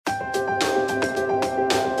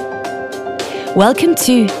Welcome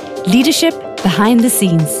to Leadership Behind the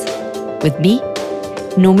Scenes with me,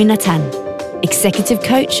 Nomi Natan, executive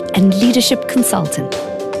coach and leadership consultant.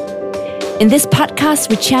 In this podcast,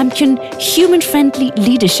 we champion human-friendly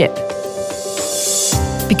leadership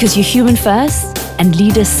because you're human first and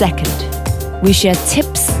leaders second. We share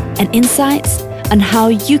tips and insights on how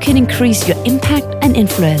you can increase your impact and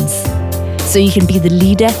influence so you can be the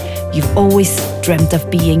leader you've always dreamt of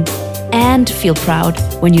being and feel proud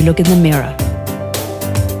when you look in the mirror.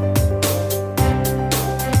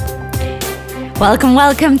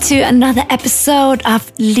 Welcome to another episode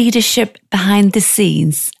of Leadership Behind the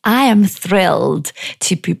Scenes. I am thrilled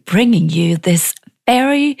to be bringing you this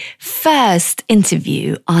very first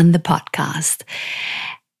interview on the podcast.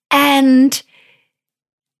 And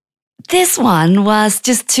this one was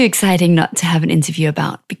just too exciting not to have an interview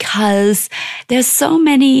about because there's so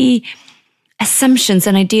many assumptions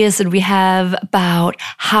and ideas that we have about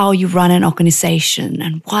how you run an organization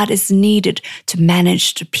and what is needed to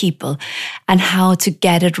manage the people and how to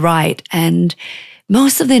get it right. And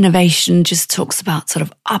most of the innovation just talks about sort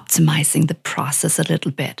of optimizing the process a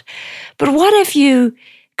little bit. But what if you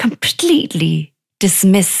completely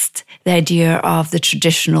dismissed the idea of the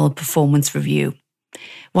traditional performance review?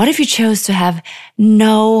 What if you chose to have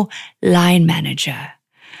no line manager?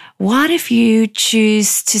 What if you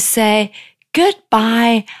choose to say,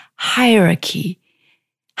 goodbye hierarchy?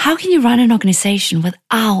 How can you run an organization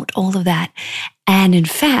without all of that? And in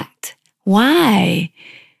fact, why?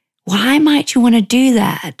 Why might you want to do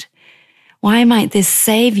that? Why might this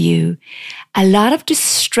save you a lot of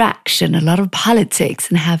distraction, a lot of politics,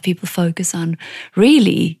 and have people focus on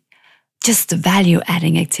really just the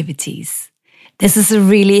value-adding activities? This is a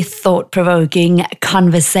really thought-provoking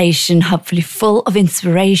conversation, hopefully full of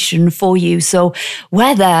inspiration for you. So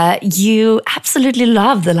whether you absolutely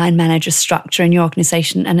love the line manager structure in your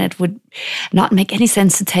organization and it would not make any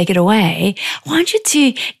sense to take it away, I want you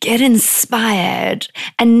to get inspired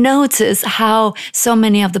and notice how so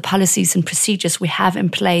many of the policies and procedures we have in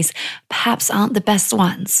place perhaps aren't the best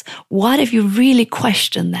ones. What if you really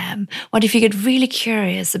question them? What if you get really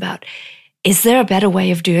curious about, is there a better way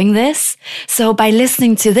of doing this? So by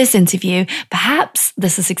listening to this interview, perhaps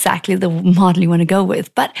this is exactly the model you want to go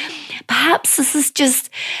with, but perhaps this is just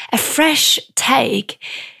a fresh take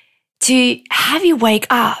to have you wake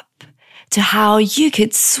up to how you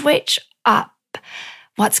could switch up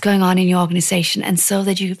what's going on in your organization and so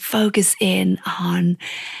that you focus in on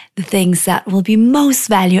the things that will be most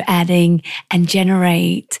value adding and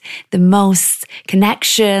generate the most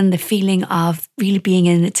connection, the feeling of really being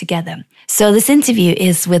in it together. So this interview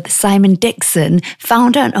is with Simon Dixon,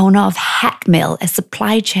 founder and owner of Hatmill, a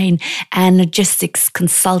supply chain and logistics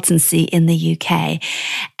consultancy in the UK.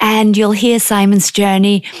 And you'll hear Simon's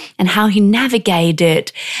journey and how he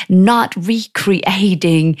navigated not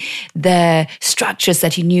recreating the structures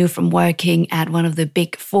that he knew from working at one of the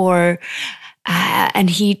big four. And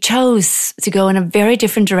he chose to go in a very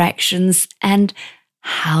different directions. And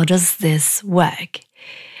how does this work?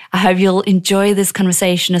 I hope you'll enjoy this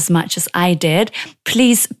conversation as much as I did.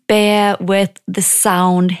 Please bear with the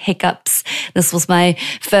sound hiccups. This was my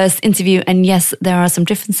first interview. And yes, there are some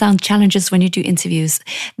different sound challenges when you do interviews.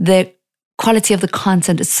 The quality of the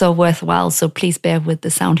content is so worthwhile. So please bear with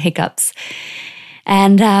the sound hiccups.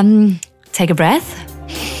 And take a breath.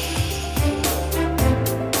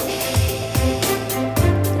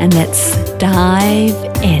 And let's dive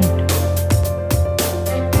in.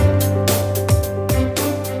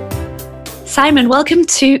 Simon, welcome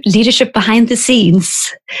to Leadership Behind the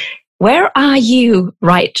Scenes. Where are you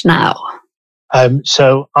right now?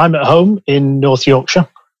 So I'm at home in North Yorkshire.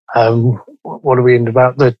 What are we in,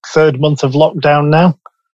 about the third month of lockdown now?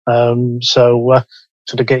 So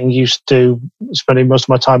sort of getting used to spending most of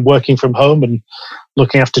my time working from home and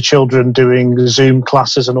looking after children, doing Zoom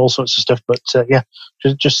classes and all sorts of stuff. But yeah,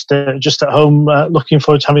 just at home, looking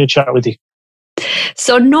forward to having a chat with you.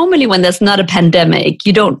 So normally when there's not a pandemic,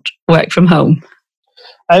 you don't work from home?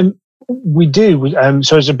 We do.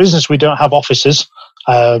 So as a business, we don't have offices.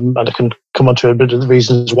 And I can come on to a bit of the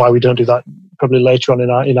reasons why we don't do that probably later on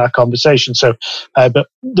in our conversation. So, but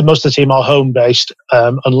the most of the team are home based,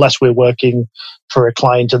 unless we're working for a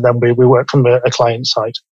client, and then we work from a client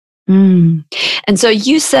site. Mm. And so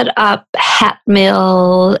you set up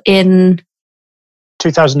Hatmill in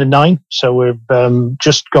 2009. So we've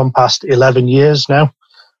just gone past 11 years now.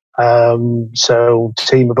 So a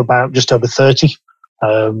team of about just over 30,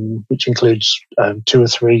 which includes 2 or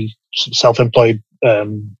 3 self-employed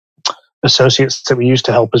associates that we use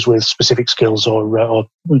to help us with specific skills or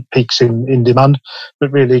peaks in demand,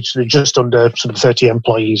 but really just under sort of 30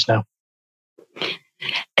 employees now.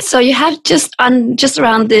 So you have just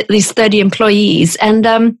around these 30 employees, and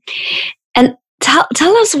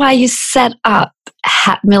tell us why you set up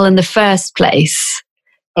Hatmill in the first place.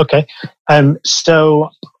 Okay, so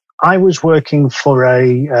I was working for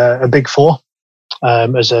a Big Four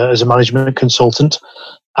as a management consultant,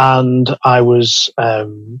 and I was I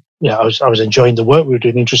was enjoying the work. We were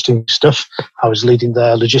doing interesting stuff. I was leading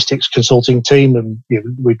their logistics consulting team, and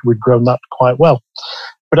we'd grown that quite well.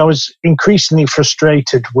 But I was increasingly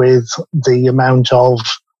frustrated with the amount of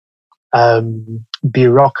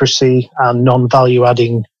bureaucracy and non-value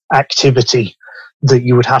adding activity that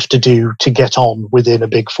you would have to do to get on within a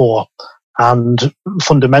Big Four. And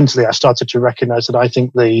fundamentally, I started to recognize that I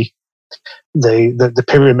think the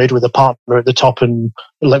pyramid with a partner at the top and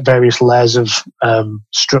various layers of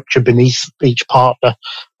structure beneath each partner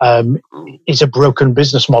is a broken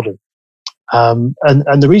business model. And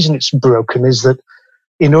the reason it's broken is that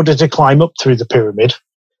in order to climb up through the pyramid,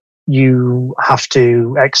 you have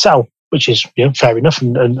to excel, which is fair enough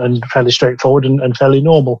and fairly straightforward and fairly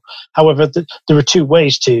normal. However, there are two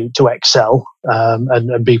ways to excel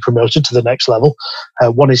and be promoted to the next level.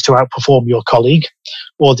 One is to outperform your colleague,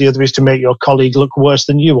 or the other is to make your colleague look worse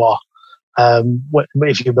than you are,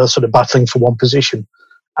 if you're both sort of battling for one position.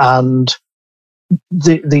 And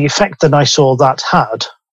the effect that I saw that had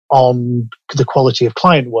on the quality of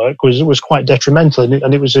client work was quite detrimental,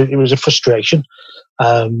 and it was a frustration.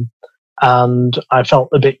 And I felt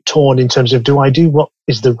a bit torn in terms of, do I do what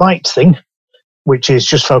is the right thing, which is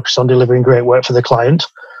just focus on delivering great work for the client,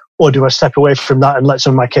 or do I step away from that and let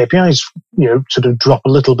some of my KPIs, sort of drop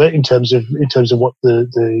a little bit in terms of what the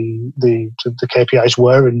KPIs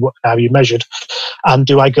were and how you measured, and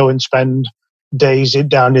do I go and spend days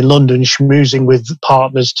down in London schmoozing with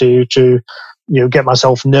partners to get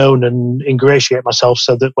myself known and ingratiate myself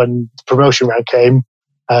so that when the promotion round came,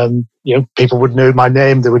 people would know my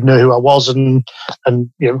name, they would know who I was, and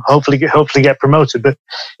hopefully get promoted. But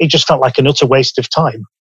it just felt like an utter waste of time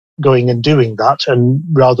going and doing that, and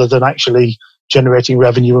rather than actually generating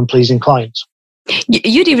revenue and pleasing clients.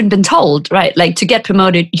 You'd even been told, right? Like, to get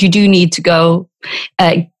promoted, you do need to go,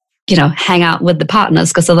 hang out with the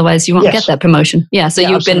partners, because otherwise you won't get that promotion. Yeah, so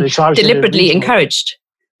you've been deliberately encouraged.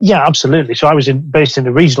 Yeah, absolutely. So I was based in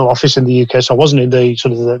the regional office in the UK, so I wasn't in the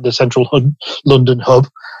sort of the central London hub.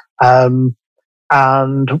 And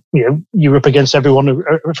you're up against everyone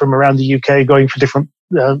from around the UK going for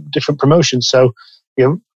different promotions. So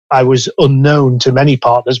I was unknown to many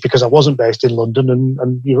partners because I wasn't based in London.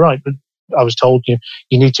 And you're right, but I was told you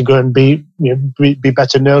need to go and be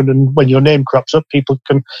better known, and when your name crops up, people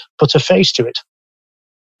can put a face to it.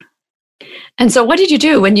 And so what did you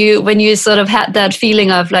do when you sort of had that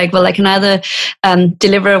feeling of like, well, I can either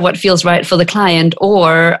deliver what feels right for the client,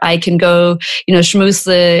 or I can go, schmooze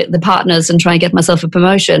the partners and try and get myself a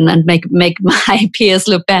promotion and make my peers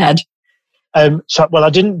look bad? I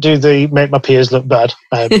didn't do the make my peers look bad.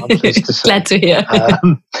 I'm pleased to say. Glad to hear.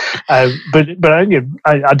 But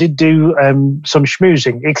I did do some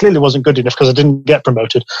schmoozing. It clearly wasn't good enough because I didn't get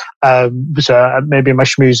promoted. So maybe my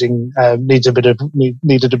schmoozing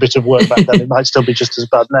needed a bit of work back then. It might still be just as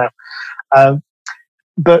bad now.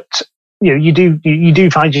 But you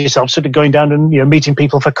do find yourself sort of going down and meeting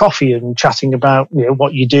people for coffee and chatting about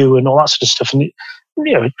what you do and all that sort of stuff. And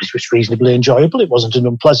it was reasonably enjoyable. It wasn't an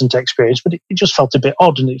unpleasant experience, but it just felt a bit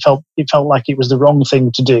odd, and it felt like it was the wrong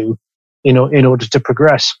thing to do, in order to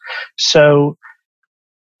progress. So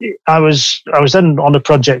I was then on a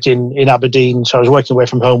project in Aberdeen. So I was working away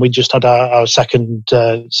from home. We just had our second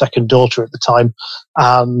daughter at the time,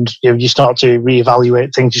 and you start to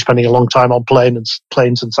reevaluate things. You're spending a long time on planes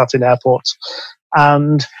and sat in airports,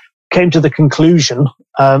 and came to the conclusion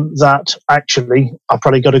that actually I've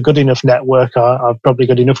probably got a good enough network. I've probably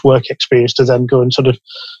got enough work experience to then go and sort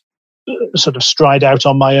of stride out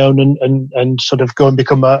on my own and sort of go and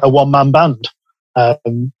become a one-man band,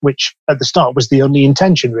 which at the start was the only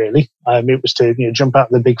intention, really. It was to jump out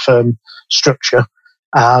of the big firm structure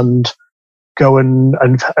and go and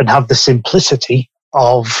have the simplicity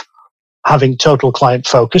of having total client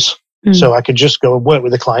focus. So I could just go and work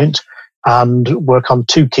with the client and work on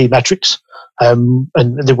two key metrics. And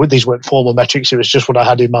these weren't formal metrics, it was just what I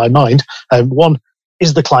had in my mind. One,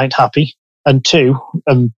 is the client happy? And two,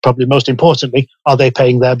 and probably most importantly, are they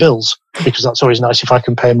paying their bills? Because that's always nice if I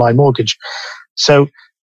can pay my mortgage. So,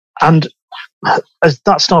 and as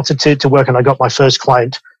that started to work and I got my first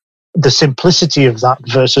client, the simplicity of that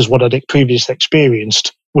versus what I'd previously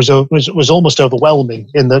experienced was almost overwhelming,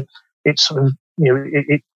 in that it's sort of,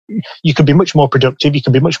 you can be much more productive, you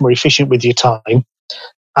can be much more efficient with your time,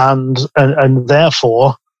 and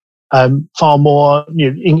therefore far more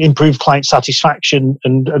improved client satisfaction,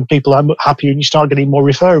 and people are happier, and you start getting more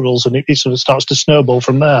referrals, and it sort of starts to snowball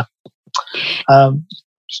from there. And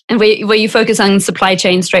were you focused on supply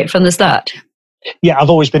chain straight from the start? Yeah, I've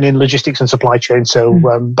always been in logistics and supply chain. So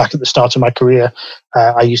back at the start of my career,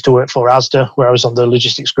 I used to work for Asda, where I was on the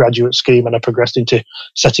logistics graduate scheme, and I progressed into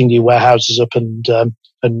setting new warehouses up and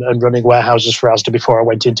running warehouses for Asda before I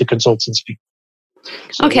went into consultancy.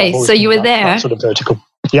 So you were there. That sort of vertical.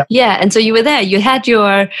 Yeah. Yeah, and so you were there. You had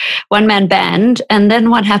your one-man band, and then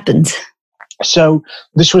what happened? So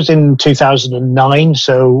this was in 2009,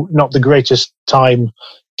 so not the greatest time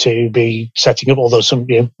to be setting up, although some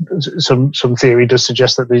theory does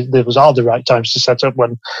suggest that those are the right times to set up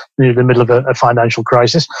when you're in the middle of a financial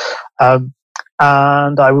crisis. And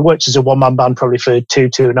I worked as a one-man band probably for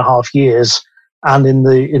 2.5 years. And in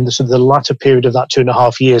the sort of the latter period of that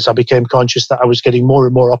 2.5 years, I became conscious that I was getting more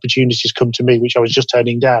and more opportunities come to me, which I was just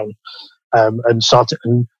turning down. And so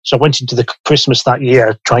I went into the Christmas that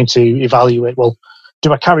year trying to evaluate, well,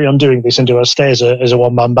 do I carry on doing this and do I stay as a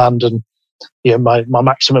one-man band? And my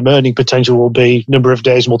maximum earning potential will be number of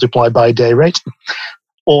days multiplied by day rate.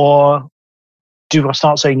 Or do I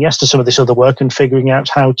start saying yes to some of this other work and figuring out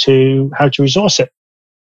how to resource it?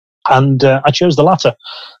 And I chose the latter.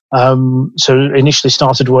 So initially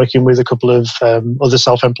started working with a couple of other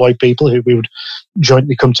self-employed people who we would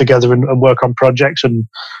jointly come together and work on projects and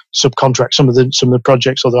subcontract some of the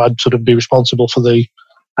projects, although I'd sort of be responsible for the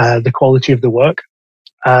quality of the work.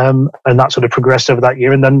 And that sort of progressed over that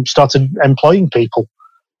year, and then started employing people.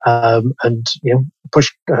 And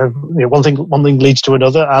push one thing leads to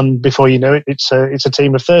another, and before you know it, it's a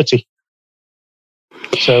team of 30.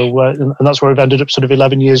 So and that's where I've ended up sort of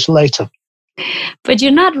 11 years later. But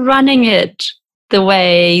you're not running it the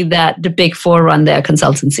way that the Big Four run their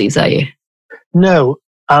consultancies, are you? No.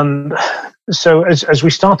 And so as we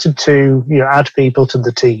started to add people to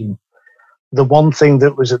the team, the one thing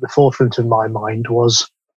that was at the forefront of my mind was,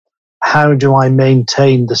 how do I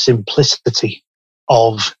maintain the simplicity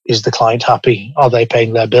of, is the client happy? Are they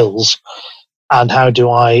paying their bills? And how do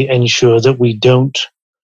I ensure that we don't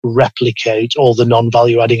replicate all the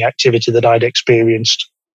non-value adding activity that I'd experienced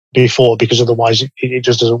before, because otherwise it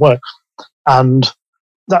just doesn't work. And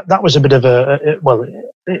that was a bit of it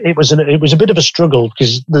was a bit of a struggle,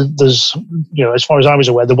 because there's as far as I was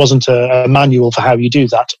aware, there wasn't a manual for how you do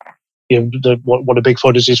that. What a Big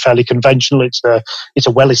Four does is fairly conventional. It's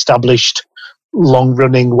a well-established,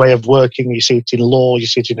 long-running way of working. You see it in law, you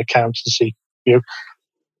see it in accountancy.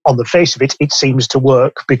 On the face of it, it seems to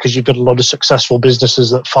work because you've got a lot of successful businesses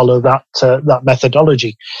that follow that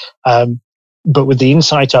methodology. But with the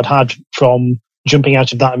insight I'd had from jumping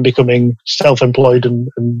out of that and becoming self-employed and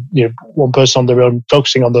one person on their own,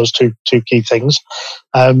 focusing on those two key things,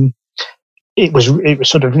 it was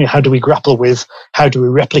sort of, how do we grapple with, how do we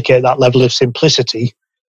replicate that level of simplicity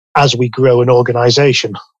as we grow an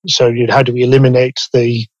organization? So how do we eliminate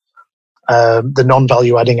the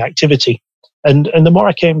non-value adding activity? And the more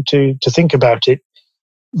I came to think about it,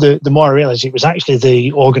 the more I realized it was actually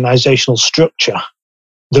the organizational structure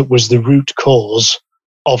that was the root cause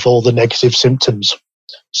of all the negative symptoms.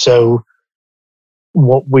 So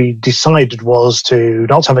what we decided was to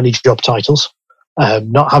not have any job titles,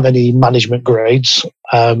 not have any management grades,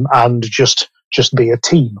 and just be a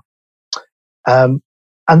team. And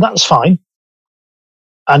that's fine.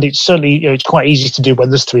 And it's certainly, it's quite easy to do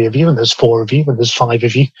when there's 3 of you and there's 4 of you and there's 5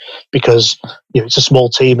 of you, because it's a small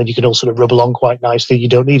team and you can all sort of rub along quite nicely. You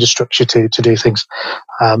don't need a structure to do things.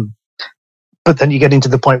 But then you get into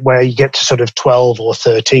the point where you get to sort of 12 or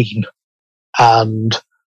 13, and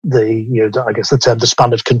the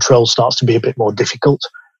span of control starts to be a bit more difficult,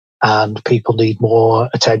 and people need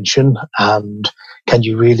more attention. And can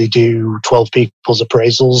you really do 12 people's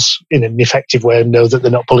appraisals in an effective way and know that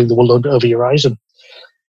they're not pulling the wool over your eyes? And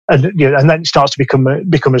then it starts to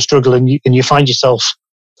become a struggle, and you find yourself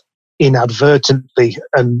inadvertently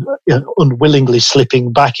and unwillingly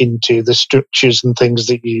slipping back into the structures and things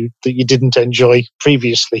that you didn't enjoy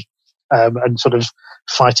previously, and sort of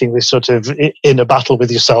fighting this sort of inner battle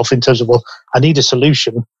with yourself in terms of, well, I need a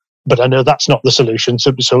solution, but I know that's not the solution.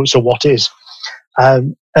 So what is?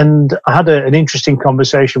 And I had an interesting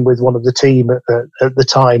conversation with one of the team at the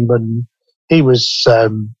time, and he was a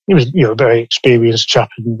very experienced chap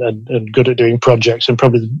and good at doing projects, and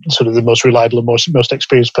probably sort of the most reliable and most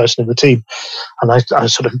experienced person in the team. And I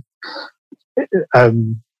sort of,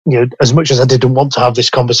 as much as I didn't want to have this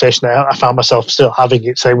conversation, I found myself still having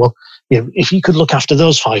it, saying, well, if you could look after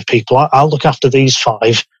those 5 people, I'll look after these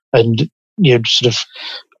 5, and sort of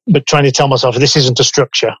but trying to tell myself this isn't a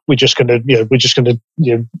structure. We're just going to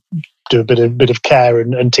do a bit of care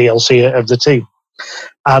and TLC of the team.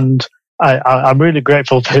 And I'm really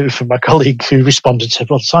grateful for my colleague who responded and said,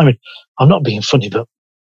 "Well, Simon, I'm not being funny, but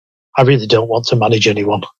I really don't want to manage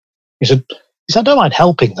anyone." He said, "I don't mind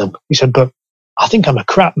helping them." He said, "But I think I'm a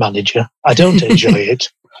crap manager. I don't enjoy it.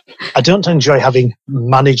 I don't enjoy having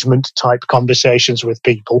management type conversations with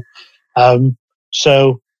people.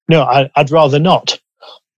 So no, I'd rather not."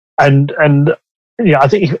 And I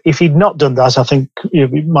think if he'd not done that, I think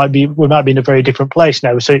we might be in a very different place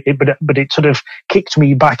now. So, but it sort of kicked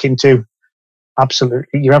me back into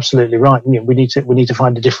you're absolutely right. We need to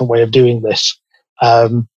find a different way of doing this.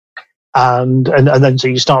 And then so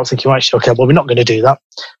you start thinking, actually, okay, well, we're not going to do that.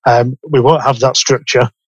 We won't have that structure,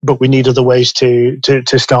 but we need other ways to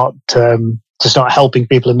start helping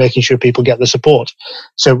people and making sure people get the support.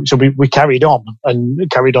 So we carried on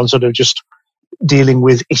sort of just dealing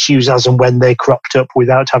with issues as and when they cropped up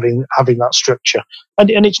without having that structure.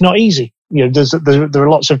 And it's not easy. There are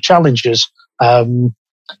lots of challenges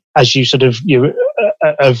as you sort of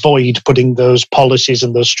avoid putting those policies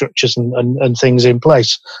and those structures and things in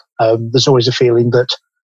place. There's always a feeling that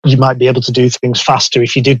you might be able to do things faster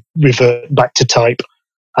if you did revert back to type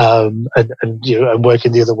and work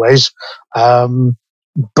in the other ways.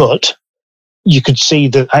 But you could see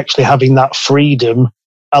that actually having that freedom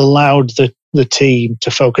allowed the team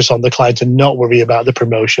to focus on the client and not worry about the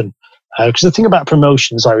promotion. Because the thing about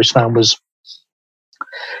promotions I always found was,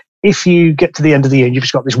 if you get to the end of the year and you've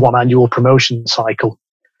just got this one annual promotion cycle,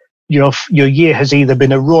 your year has either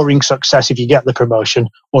been a roaring success if you get the promotion,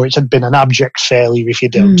 or it's been an abject failure if you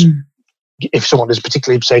don't. If someone is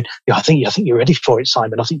particularly saying, I think you're ready for it,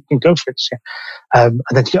 Simon. I think you can go for it. And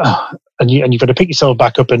then you've got to pick yourself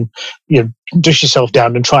back up and dust yourself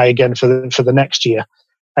down and try again for the next year.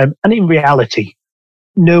 And in reality,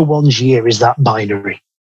 no one's year is that binary.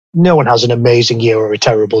 No one has an amazing year or a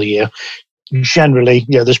terrible year. Generally,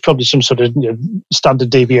 there's probably some sort of standard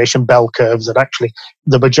deviation bell curve that actually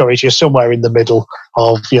the majority are somewhere in the middle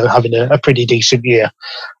of having a pretty decent year.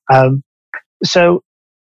 So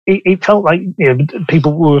it felt like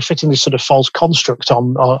people were fitting this sort of false construct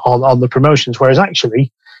on the promotions, whereas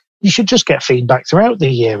actually you should just get feedback throughout the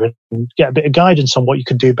year and get a bit of guidance on what you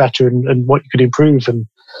could do better and what you could improve and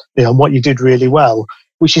what you did really well,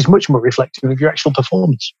 which is much more reflective of your actual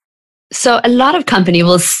performance. So a lot of companies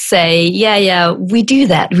will say, yeah, we do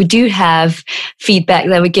that. We do have feedback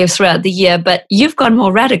that we give throughout the year, but you've gone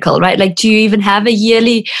more radical, right? Like, do you even have a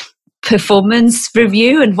yearly performance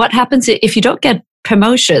review? And what happens if you don't get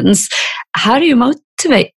promotions? How do you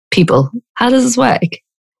motivate people? How does this work?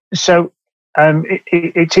 So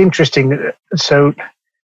it's interesting. So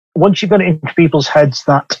once you've got it into people's heads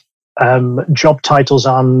that job titles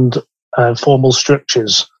and formal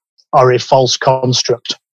structures are a false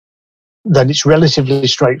construct, then it's relatively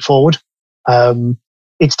straightforward.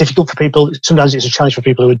 It's difficult for people. Sometimes it's a challenge for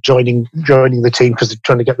people who are joining the team because they're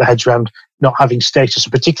trying to get their heads around not having status. It's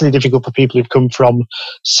particularly difficult for people who've come from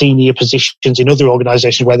senior positions in other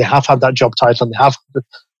organisations where they have had that job title and they have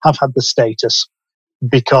had the status,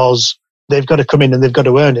 because they've got to come in and they've got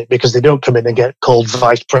to earn it, because they don't come in and get called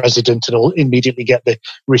vice president and will immediately get the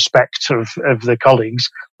respect of the colleagues.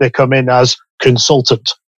 They come in as consultant,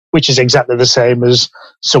 which is exactly the same as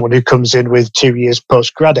someone who comes in with 2 years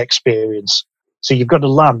post-grad experience. So you've got to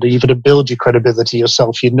land, and you've got to build your credibility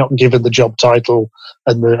yourself. You're not given the job title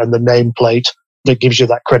and the nameplate that gives you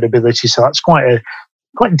that credibility. So that's quite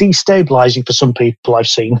destabilizing for some people I've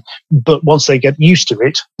seen. But once they get used to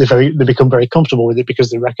it, they become very comfortable with it, because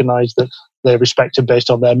they recognise that they're respected based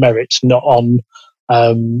on their merits, not on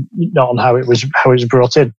how it was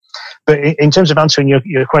brought in. But in terms of answering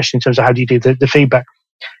your question, in terms of how do you do the feedback,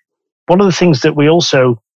 one of the things that we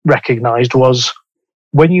also recognised was,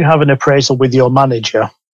 when you have an appraisal with your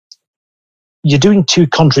manager, you're doing two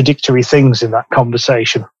contradictory things in that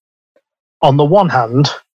conversation. On the one hand,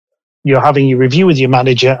 you're having your review with your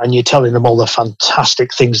manager and you're telling them all the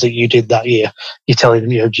fantastic things that you did that year. You're telling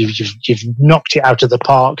them you've knocked it out of the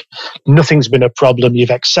park, nothing's been a problem, you've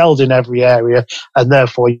excelled in every area, and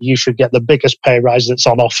therefore you should get the biggest pay rise that's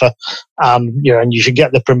on offer, and you should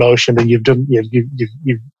get the promotion, and you've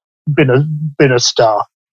been a star.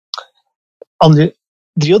 On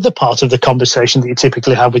the other part of the conversation that you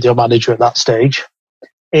typically have with your manager at that stage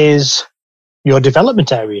is your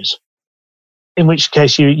development areas, in which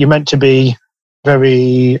case you're meant to be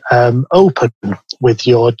very open with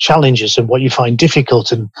your challenges and what you find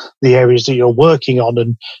difficult and the areas that you're working on,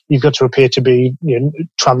 and you've got to appear to be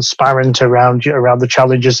transparent around the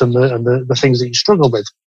challenges and the things that you struggle with.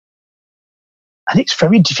 And it's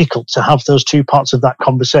very difficult to have those two parts of that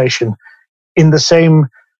conversation in the same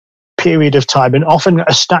period of time, and often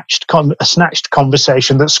a snatched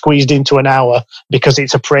conversation that's squeezed into an hour because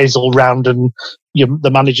it's appraisal round and the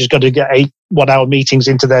manager's got to get 8 1-hour meetings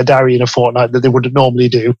into their diary in a fortnight that they wouldn't normally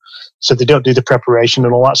do, so they don't do the preparation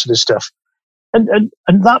and all that sort of stuff. And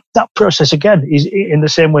that process again is in the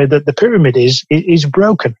same way that the pyramid is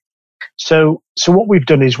broken. So what we've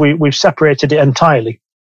done is we've separated it entirely.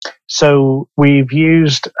 So we've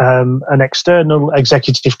used an external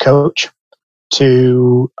executive coach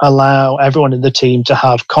to allow everyone in the team to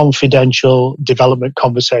have confidential development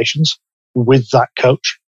conversations with that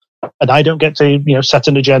coach. And I don't get to, set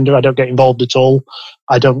an agenda. I don't get involved at all.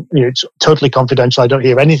 I don't, it's totally confidential. I don't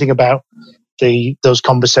hear anything about those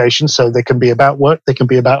conversations. So they can be about work, they can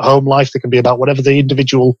be about home life, they can be about whatever the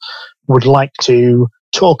individual would like to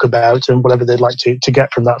talk about and whatever they'd like to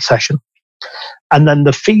get from that session. And then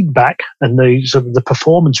the feedback and the sort of the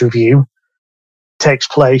performance review takes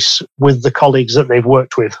place with the colleagues that they've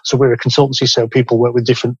worked with. So we're a consultancy, so people work with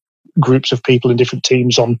different groups of people in different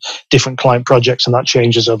teams on different client projects, and that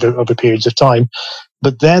changes over periods of time.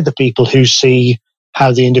 But they're the people who see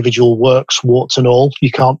how the individual works, warts and all.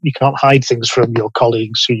 You can't hide things from your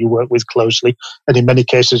colleagues who you work with closely. And in many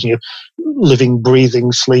cases, living,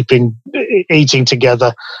 breathing, sleeping, eating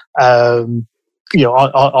together, on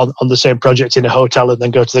the same project in a hotel, and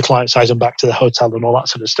then go to the client side and back to the hotel and all that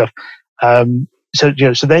sort of stuff. So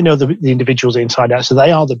they know the individuals inside out. So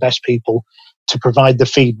they are the best people to provide the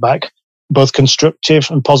feedback, both constructive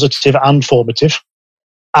and positive and formative,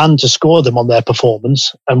 and to score them on their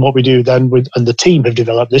performance. And what we do then and the team have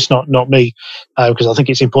developed this, not me, because I think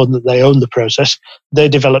it's important that they own the process. They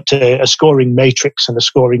developed a scoring matrix and a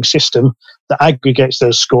scoring system that aggregates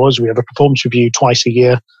those scores. We have a performance review twice a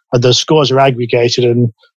year, and those scores are aggregated,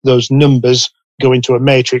 and those numbers go into a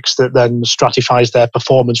matrix that then stratifies their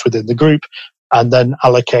performance within the group and then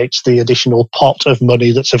allocates the additional pot of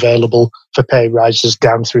money that's available for pay rises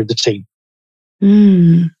down through the team.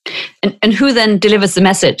 And who then delivers the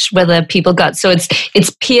message, whether people got, so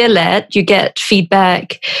it's peer-led, you get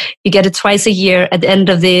feedback, you get it twice a year. At the end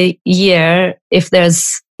of the year, if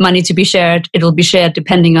there's money to be shared, it will be shared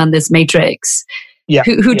depending on this matrix. Yeah.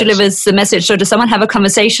 Who delivers the message? So does someone have a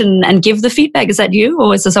conversation and give the feedback? Is that you,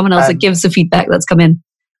 or is there someone else that gives the feedback that's come in?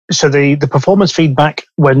 So the performance feedback,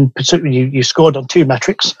 when you scored on 2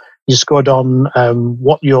 metrics, you scored on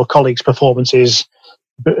what your colleague's performance is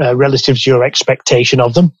relative to your expectation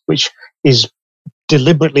of them, which is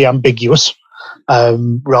deliberately ambiguous,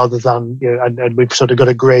 rather than, and we've sort of got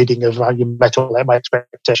a grading of you met all my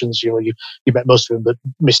expectations, you met most of them but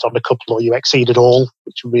missed on a couple, or you exceeded all,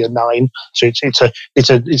 which would be a 9. So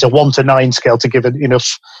it's a 1 to 9 scale to give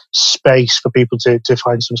enough space for people to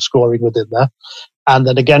find some scoring within there. And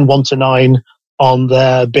then again, 1 to 9 on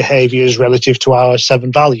their behaviours relative to our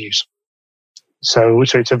 7 values. So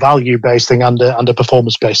it's a value-based thing and a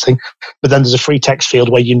performance-based thing. But then there's a free text field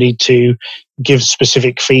where you need to give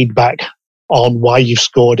specific feedback on why you've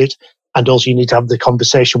scored it. And also you need to have the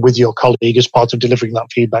conversation with your colleague as part of delivering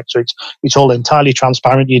that feedback. So it's all entirely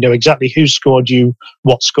transparent. You know exactly who scored you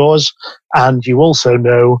what scores. And you also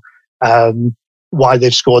know why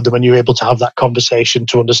they've scored them, and you're able to have that conversation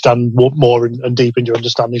to understand more and deepen your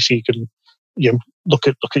understanding, so you can look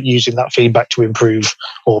at using that feedback to improve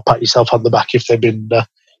or pat yourself on the back if they've been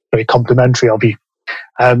very complimentary of you.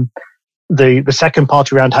 The second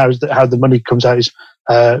part around how the money comes out is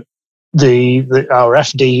our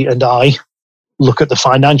FD and I look at the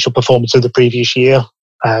financial performance of the previous year.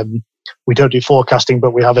 We don't do forecasting,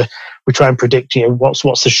 but we try and predict what's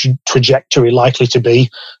the trajectory likely to be,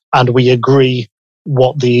 and we agree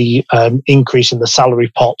what the increase in the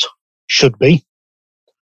salary pot should be.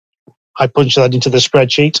 I punch that into the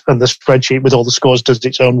spreadsheet, and the spreadsheet with all the scores does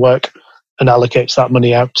its own work and allocates that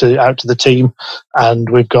money out to the team. And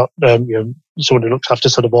we've got someone who looks after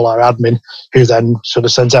sort of all our admin, who then sort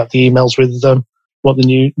of sends out the emails with what the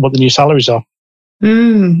new salaries are.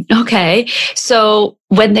 Okay, so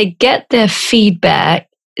when they get their feedback,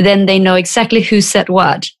 then they know exactly who said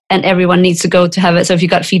what, and everyone needs to go to have it. So if you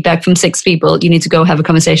got feedback from 6 people, you need to go have a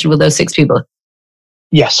conversation with those 6 people.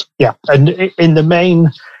 Yes, yeah. And in the main,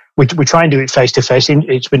 we try and do it face-to-face.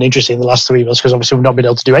 It's been interesting the last 3 months because obviously we've not been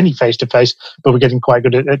able to do any face-to-face, but we're getting quite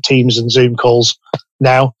good at Teams and Zoom calls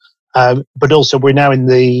now. But also we're now in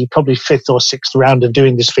the probably 5th or 6th round of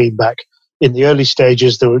doing this feedback. In the early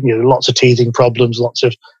stages, there were lots of teething problems, lots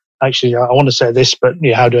of, actually, I want to say this, but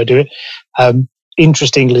how do I do it?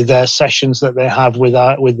 Interestingly, their sessions that they have with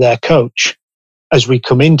their coach, as we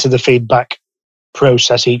come into the feedback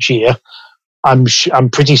process each year, I'm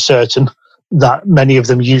pretty certain that many of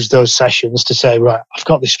them use those sessions to say, right, I've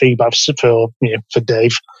got this feedback for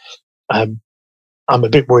Dave. I'm a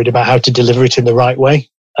bit worried about how to deliver it in the right way.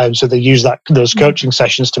 So they use those coaching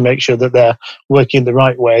sessions to make sure that they're working the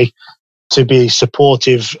right way to be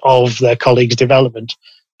supportive of their colleagues' development.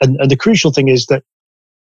 And the crucial thing is that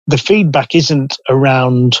the feedback isn't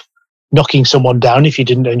around knocking someone down if you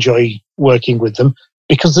didn't enjoy working with them,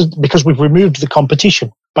 because we've removed the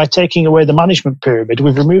competition. By taking away the management pyramid,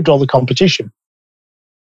 we've removed all the competition.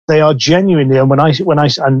 They are genuinely, and when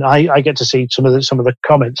I get to see some of the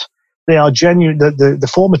comments, they are genuine.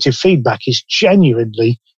 The formative feedback is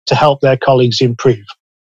genuinely to help their colleagues improve,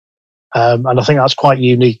 and I think that's quite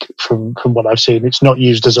unique from what I've seen. It's not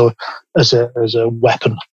used as a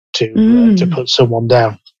weapon to put someone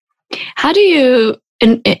down. How do you?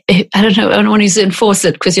 I don't know. I don't want to use enforce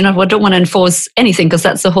it, because I don't want to enforce anything, because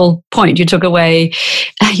that's the whole point. You took away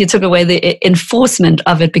the enforcement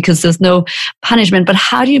of it because there's no punishment. But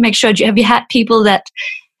how do you make sure? Have you had people that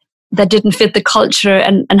didn't fit the culture,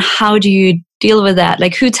 and how do you deal with that?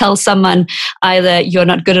 Like, who tells someone either you're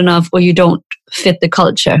not good enough or you don't fit the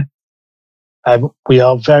culture? We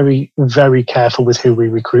are very, very careful with who we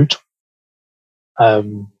recruit.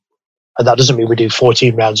 And that doesn't mean we do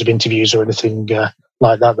 14 rounds of interviews or anything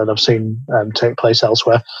like that I've seen take place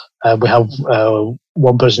elsewhere. We have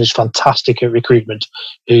one person who's fantastic at recruitment,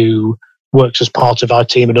 who works as part of our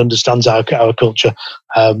team and understands our culture.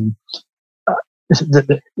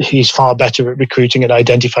 He's far better at recruiting and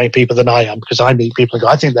identifying people than I am, because I meet people and go,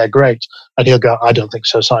 I think they're great. And he'll go, I don't think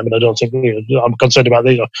so, Simon. I don't think, I'm concerned about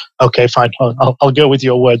this. Okay, fine. I'll go with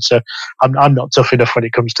your word. So I'm not tough enough when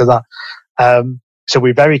it comes to that. So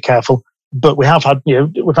we're very careful, but we have had,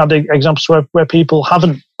 we've had examples where people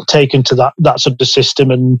haven't taken to that sort of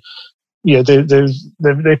system, and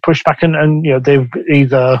they've pushed back, and they've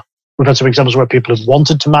either, we've had some examples where people have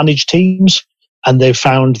wanted to manage teams, and they've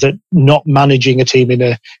found that not managing a team in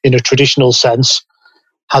a traditional sense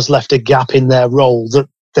has left a gap in their role that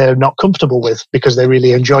they're not comfortable with, because they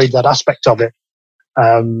really enjoyed that aspect of it.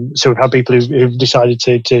 So we've had people who've decided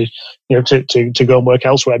to go and work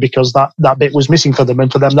elsewhere because that bit was missing for them,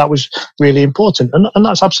 and for them that was really important, and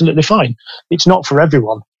that's absolutely fine. It's not for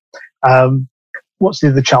everyone. What's the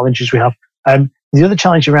other challenges we have? The other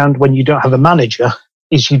challenge around when you don't have a manager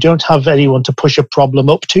is you don't have anyone to push a problem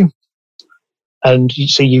up to, and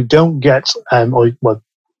so you don't get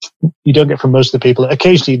you don't get from most of the people.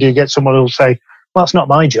 Occasionally you do get someone who will say, well, that's not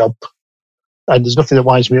my job. And there's nothing that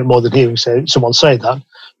winds me up more than hearing someone say that.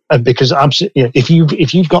 And because if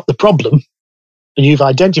you've got the problem and you've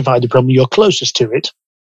identified the problem, you're closest to it,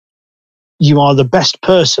 you are the best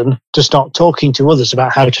person to start talking to others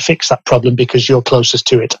about how to fix that problem, because you're closest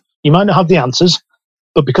to it. You might not have the answers,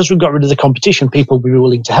 but because we've got rid of the competition, people will be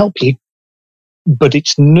willing to help you. But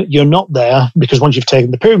you're not there, because once you've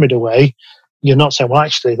taken the pyramid away, you're not saying, well,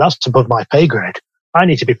 actually, that's above my pay grade. I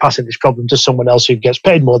need to be passing this problem to someone else who gets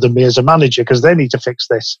paid more than me as a manager, because they need to fix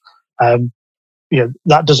this.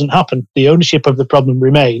 That doesn't happen. The ownership of the problem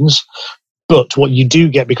remains, but what you do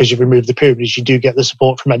get, because you've removed the pyramid, is you do get the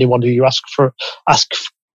support from anyone who you ask for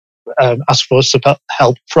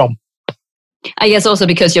help from. I guess also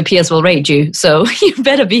because your peers will rate you, so you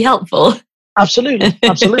better be helpful. Absolutely.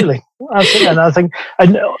 And I think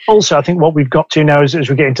what we've got to now is, as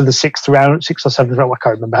we get into the sixth or seventh round, I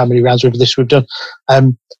can't remember how many rounds we've done.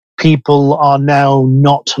 People are now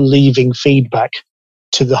not leaving feedback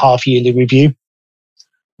to the half-yearly review,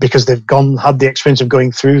 because they've had the experience of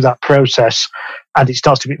going through that process, and it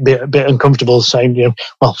starts to be a bit uncomfortable saying,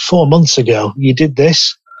 4 months ago you did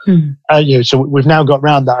this. So we've now got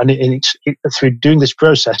around that, and it's through doing this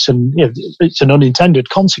process, and it's an unintended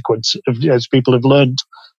consequence as people have learned,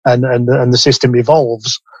 and the system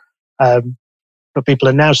evolves. But people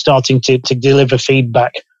are now starting to deliver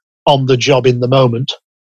feedback on the job in the moment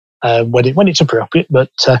when it's appropriate, but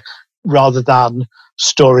rather than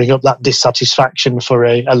storing up that dissatisfaction for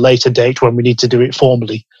a later date when we need to do it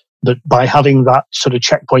formally. But by having that sort of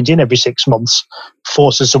checkpoint in every 6 months,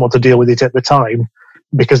 forces someone to deal with it at the time,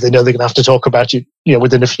 because they know they're going to have to talk about it,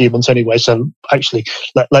 within a few months anyway. So actually,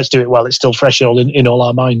 let's do it while it's still fresh in all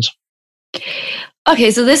our minds.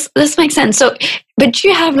 Okay, so this makes sense. So, but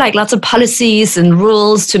you have lots of policies and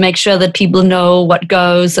rules to make sure that people know what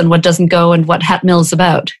goes and what doesn't go, and what Hatmill's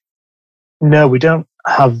about. No, we don't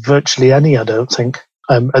have virtually any, I don't think.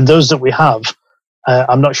 And those that we have,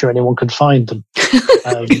 I'm not sure anyone could find them.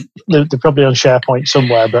 They're probably on SharePoint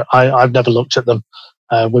somewhere, but I've never looked at them.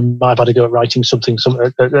 We might have had to go at writing something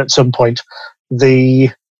at some point.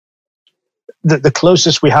 The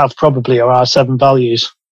closest we have probably are our 7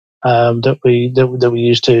 values that we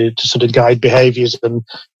use to sort of guide behaviours and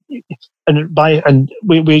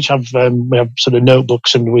we each have sort of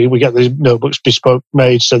notebooks, and we get the notebooks bespoke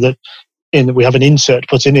made so that we have an insert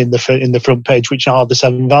put in the front page, which are the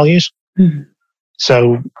 7 values. Mm.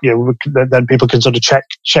 So then people can sort of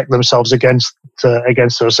check themselves against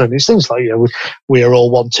us, and it's things like we are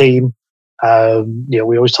all one team. We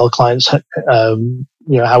always tell clients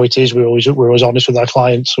how it is. We're always honest with our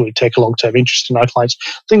clients. So we take a long-term interest in our clients,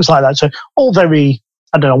 things like that. So all very,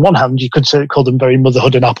 I don't know. On one hand, you could call them very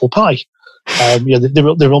motherhood and apple pie.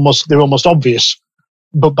 They're almost obvious,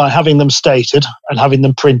 but by having them stated and having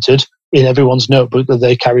them printed in everyone's notebook that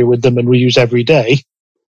they carry with them and we use every day,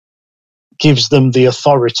 gives them the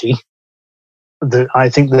authority that I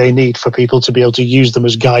think they need for people to be able to use them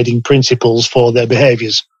as guiding principles for their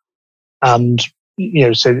behaviours. And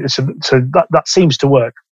so that seems to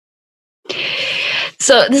work.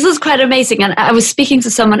 So this is quite amazing. And I was speaking to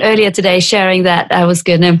someone earlier today, sharing that I was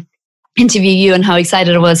going to interview you and how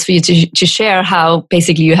excited I was for you to share how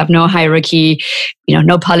basically you have no hierarchy,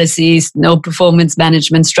 no policies, no performance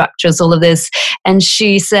management structures, all of this. And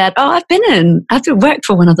she said, "Oh, I've worked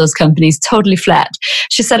for one of those companies, totally flat."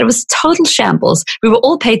 She said it was total shambles. We were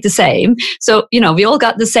all paid the same. So, we all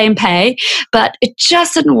got the same pay, but it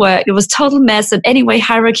just didn't work. It was total mess. And anyway,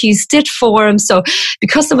 hierarchies did form. So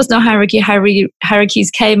because there was no hierarchy,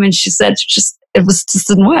 hierarchies came, and she said it just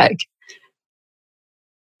didn't work.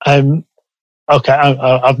 Okay,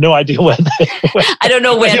 I have no idea where I don't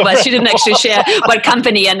know where it was. She didn't actually share what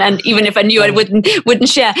company, and even if I knew, I wouldn't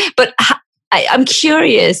share. But I'm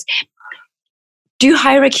curious. Do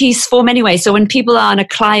hierarchies form anyway? So when people are on a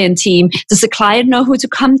client team, does the client know who to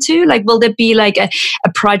come to? Like, will there be like a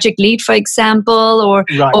project lead, for example, or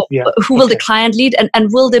who will the client lead? And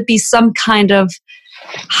will there be some kind of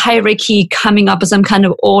hierarchy coming up, or some kind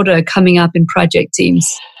of order coming up in project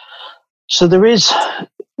teams? So there is.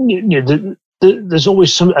 There's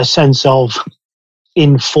always a sense of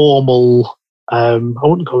informal, I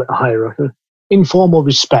wouldn't call it a hierarchy, informal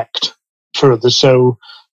respect for others. So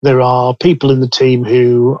there are people in the team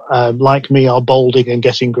who, like me, are balding and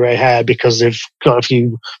getting grey hair because they've got a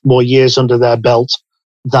few more years under their belt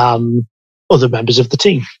than other members of the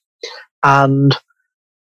team. And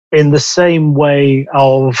in the same way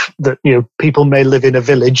of that, people may live in a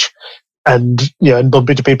village and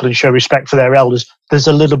bump into people and show respect for their elders. There's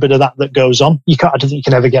a little bit of that goes on. I don't think you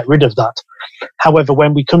can ever get rid of that. However,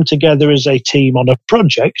 when we come together as a team on a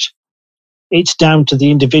project, it's down to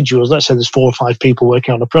the individuals. Let's say there's 4 or 5 people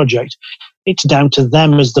working on a project. It's down to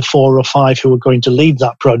them as the 4 or 5 who are going to lead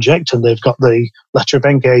that project, and they've got the letter of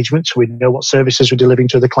engagement, so we know what services we're delivering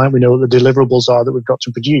to the client. We know what the deliverables are that we've got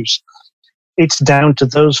to produce. It's down to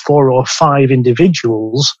those 4 or 5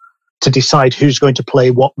 individuals to decide who's going to play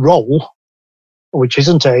what role, which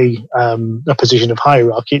isn't a position of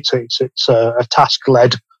hierarchy. It's a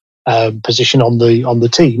task-led position on the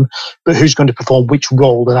team, but who's going to perform which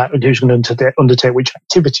role and who's going to undertake which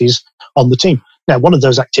activities on the team. Now, one of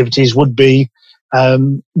those activities would be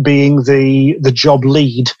being the job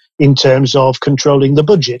lead in terms of controlling the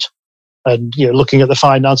budget and looking at the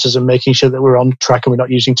finances and making sure that we're on track and we're not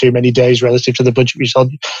using too many days relative to the budget we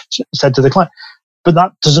said to the client. But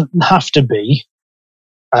that doesn't have to be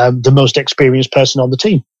the most experienced person on the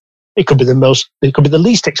team. It could be the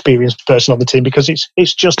least experienced person on the team because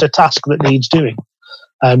it's just a task that needs doing.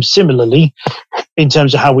 Similarly, in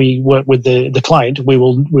terms of how we work with the client, we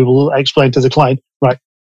will explain to the client, right?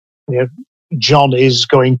 John is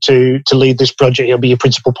going to lead this project. He'll be your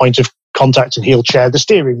principal point of contact, and he'll chair the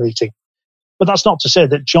steering meeting. But that's not to say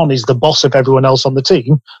that John is the boss of everyone else on the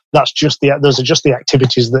team. Those are just the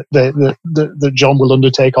activities that John will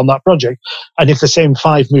undertake on that project. And if the same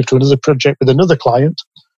 5 move to another project with another client,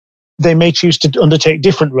 they may choose to undertake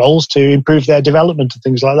different roles to improve their development and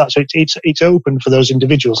things like that. So it's open for those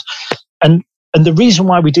individuals. And the reason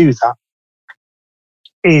why we do that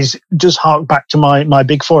does hark back to my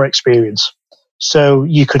Big Four experience. So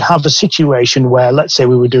you could have a situation where, let's say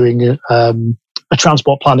we were doing a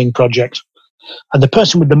transport planning project, and the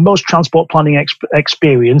person with the most transport planning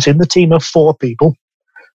experience in the team of 4 people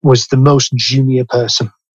was the most junior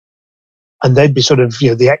person. And they'd be sort of,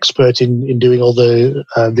 the expert in doing all the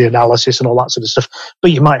analysis and all that sort of stuff.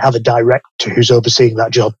 But you might have a director who's overseeing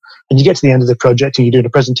that job. And you get to the end of the project and you're doing a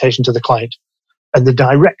presentation to the client. And the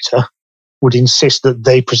director would insist that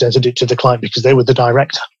they presented it to the client because they were the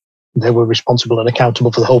director. They were responsible and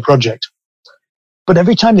accountable for the whole project. But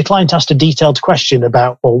every time the client asked a detailed question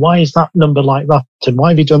about, well, why is that number like that? And why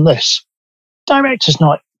have you done this? Director's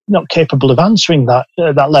not capable of answering that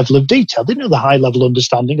level of detail. They know the high level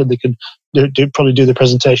understanding, and they can probably do the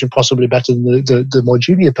presentation possibly better than the more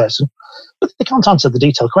junior person, but they can't answer the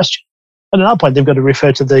detailed question. And at that point, they've got to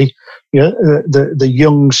refer to the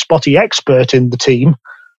young, spotty expert in the team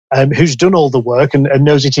who's done all the work and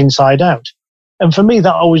knows it inside out. And for me,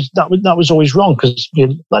 that was always wrong, because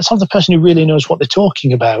let's have the person who really knows what they're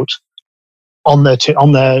talking about on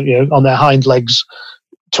their hind legs,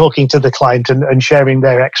 talking to the client and sharing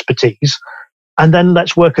their expertise, and then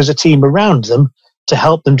let's work as a team around them to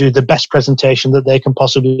help them do the best presentation that they can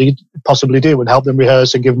possibly do, and help them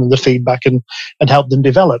rehearse and give them the feedback and help them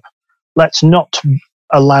develop. Let's not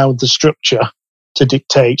allow the structure to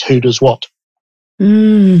dictate who does what.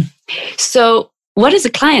 So what does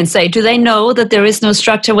the client say? Do they know that there is no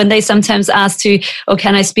structure when they sometimes ask to,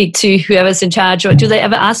 can I speak to whoever's in charge? Or do they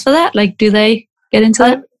ever ask for that? Like, do they get into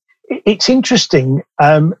that? It's interesting.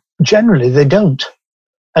 Generally, they don't.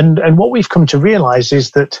 And what we've come to realize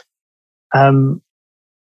is that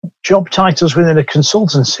job titles within a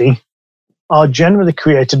consultancy are generally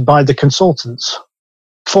created by the consultants,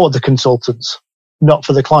 for the consultants, not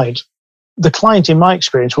for the client. The client, in my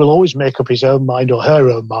experience, will always make up his own mind or her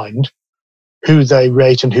own mind who they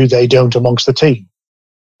rate and who they don't amongst the team.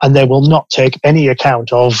 And they will not take any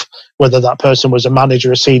account of whether that person was a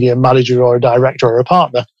manager, a senior manager, or a director or a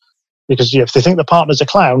partner. Because if they think the partner's a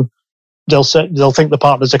clown, they'll think the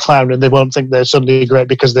partner's a clown, and they won't think they're suddenly great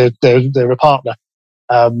because they're a partner.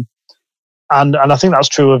 And I think that's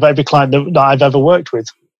true of every client that I've ever worked with.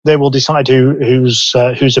 They will decide whose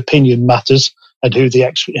opinion matters and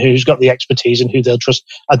who's got the expertise and who they'll trust,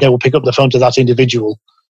 and they will pick up the phone to that individual,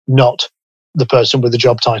 not the person with the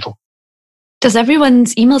job title. Does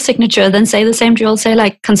everyone's email signature then say the same? Do you all say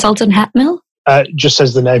like consultant Hatmill? Just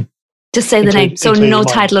says the name. Just say the name. So no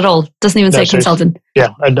title at all. Doesn't even say consultant. Yeah,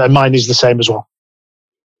 and mine is the same as well.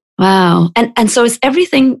 Wow. And so is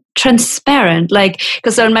everything transparent? Like,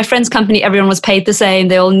 because in my friend's company, everyone was paid the same.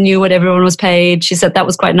 They all knew what everyone was paid. She said that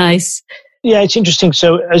was quite nice. Yeah, it's interesting.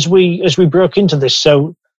 So as we broke into this,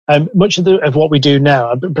 so much of what we do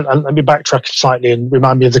now, let me backtrack slightly and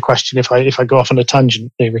remind me of the question if I go off on a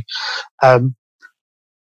tangent, maybe.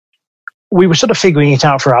 We were sort of figuring it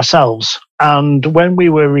out for ourselves. And when we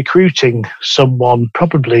were recruiting someone,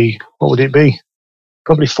 probably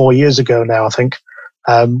 4 years ago now, I think,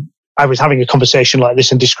 I was having a conversation like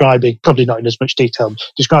this and describing, probably not in as much detail,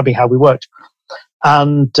 describing how we worked.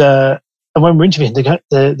 And when we were interviewing,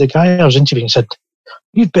 the guy I was interviewing said,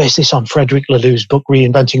 "You've based this on Frederick Laloux's book,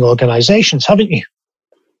 Reinventing Organizations, haven't you?"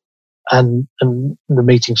 And the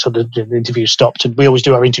meeting the interview stopped. And we always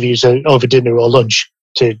do our interviews over dinner or lunch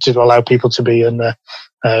to allow people to be in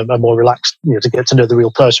a more relaxed, to get to know the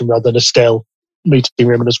real person rather than a stale meeting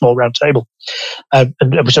room and a small round table. And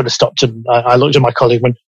we sort of stopped, and I looked at my colleague and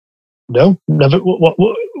went, "No, never. What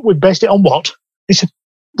we based it on what?" He said,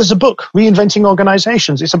 "There's a book, Reinventing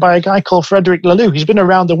Organizations. It's by a guy called Frederick Laloux. He's been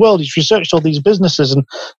around the world. He's researched all these businesses, and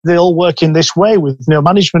they all work in this way with no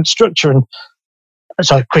management structure." And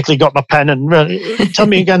so I quickly got my pen and tell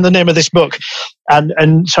me again the name of this book.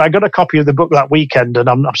 And so I got a copy of the book that weekend, and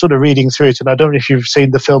I'm sort of reading through it. And I don't know if you've seen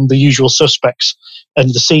the film The Usual Suspects, and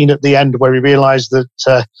the scene at the end where he realised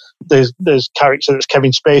that there's character that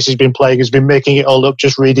Kevin Spacey's been playing has been making it all up,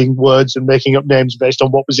 just reading words and making up names based on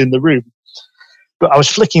what was in the room. But I was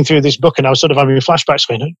flicking through this book and I was sort of having flashbacks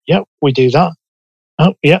going, "Yeah, we do that.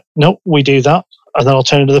 Oh, yeah, no, we do that." And then I'll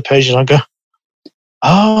turn to the page and I'll go,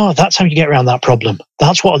 "Oh, that's how you get around that problem.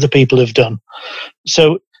 That's what other people have done."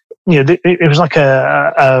 So, it was like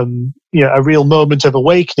a real moment of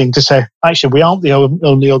awakening to say, actually, we aren't the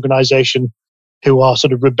only organisation who are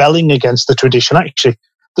sort of rebelling against the tradition. Actually,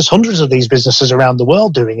 there's hundreds of these businesses around the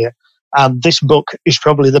world doing it. And this book is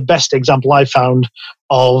probably the best example I found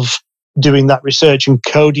of doing that research and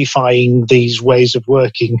codifying these ways of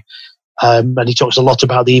working. And he talks a lot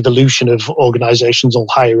about the evolution of organizations, all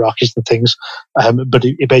hierarchies and things. But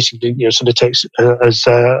it basically, sort of takes as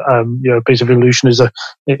a piece of evolution as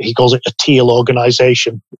he calls it a teal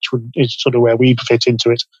organization, which is sort of where we fit into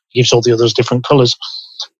it. He gives all the others different colors.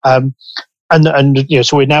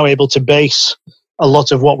 So we're now able to base a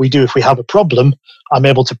lot of what we do. If we have a problem, I'm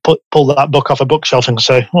able to pull that book off a bookshelf and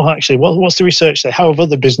say, well, actually, what's the research there? How have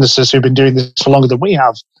other businesses who've been doing this for longer than we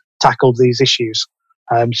have tackled these issues?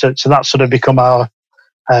 So that's sort of become our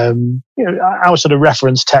sort of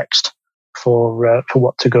reference text for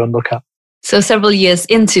what to go and look at. So several years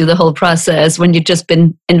into the whole process, when you've just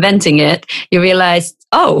been inventing it, you realized,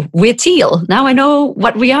 oh, we're teal. Now I know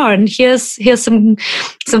what we are, and here's some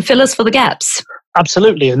fillers for the gaps.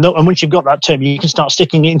 Absolutely, and once you've got that term, you can start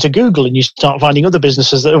sticking it into Google, and you start finding other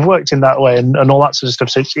businesses that have worked in that way, and all that sort of stuff.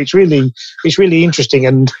 So it's really interesting,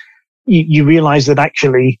 and you realize that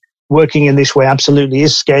actually working in this way absolutely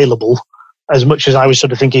is scalable, as much as I was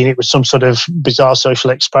sort of thinking it was some sort of bizarre social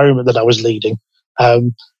experiment that I was leading,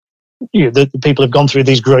 the people have gone through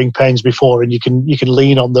these growing pains before, and you can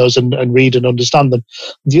lean on those and read and understand them.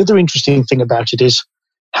 The other interesting thing about it is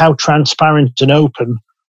how transparent and open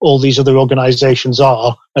all these other organizations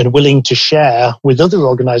are, and willing to share with other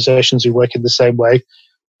organizations who work in the same way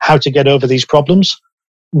how to get over these problems.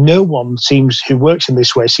 No one who works in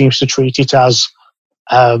this way seems to treat it as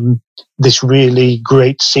this really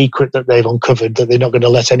great secret that they've uncovered that they're not going to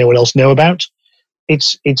let anyone else know about.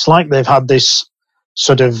 It's like they've had this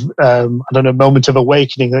sort of moment of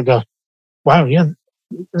awakening that go, wow, yeah,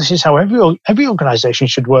 this is how every organization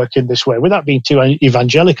should work in this way, without being too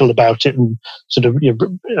evangelical about it and sort of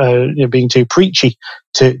being too preachy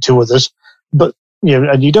to others. But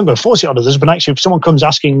and you don't go force it on others. But actually, if someone comes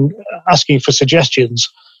asking for suggestions,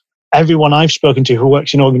 everyone I've spoken to who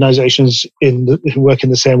works in organizations who work in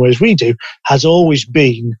the same way as we do has always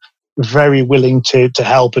been very willing to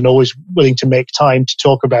help, and always willing to make time to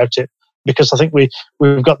talk about it. Because I think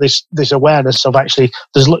we've got this awareness of actually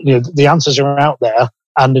the answers are out there,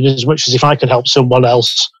 and in as much as if I can help someone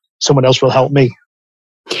else will help me.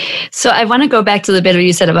 So I want to go back to the bit where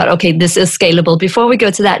you said about, okay, this is scalable. Before we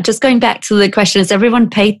go to that, just going back to the question, is everyone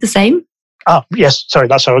paid the same? Yes, sorry,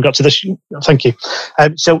 that's how I got to this. Thank you.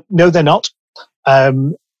 So no, they're not.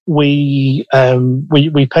 We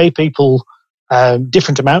pay people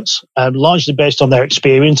different amounts, largely based on their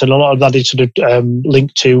experience, and a lot of that is sort of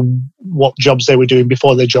linked to what jobs they were doing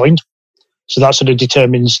before they joined. So that sort of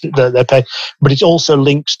determines their pay, but it also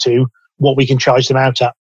links to what we can charge them out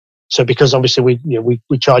at. So because obviously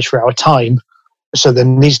we charge for our time, so there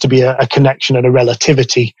needs to be a connection and a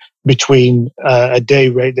relativity between a day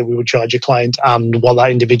rate that we would charge a client and what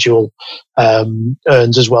that individual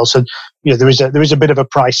earns as well. So there is a bit of a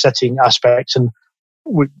price setting aspect, and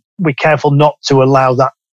we're careful not to allow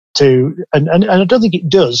that to, and I don't think it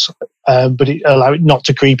does, but allow it not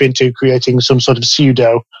to creep into creating some sort of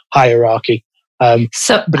pseudo hierarchy.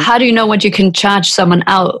 How do you know what you can charge someone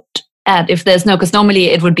out at if there's no, because normally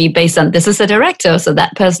it would be based on this is a director, so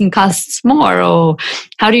that person costs more, or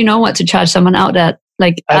how do you know what to charge someone out at?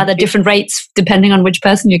 Like, are there different rates depending on which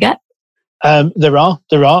person you get? There are,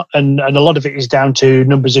 and a lot of it is down to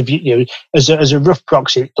numbers of, as a rough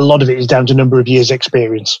proxy, a lot of it is down to number of years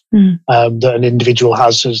experience that an individual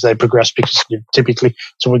has as they progress, because typically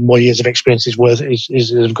someone with more years of experience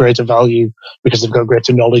is of greater value because they've got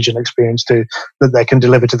greater knowledge and experience that they can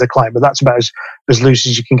deliver to the client. But that's about as loose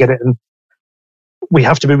as you can get it. And we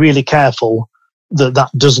have to be really careful that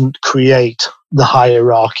doesn't create the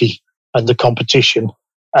hierarchy and the competition,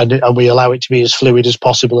 and we allow it to be as fluid as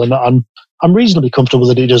possible. And I'm reasonably comfortable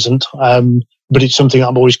that it doesn't, but it's something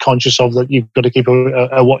I'm always conscious of, that you've got to keep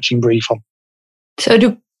a watching brief on. So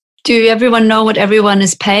do everyone know what everyone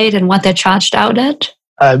is paid and what they're charged out at?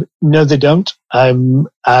 No, they don't. And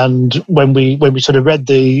when we sort of read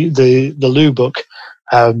the Lou book,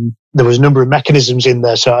 there was a number of mechanisms in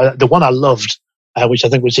there. So the one I loved, which I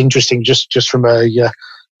think was interesting, just from a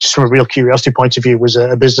real curiosity point of view, was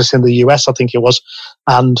a business in the US, I think it was.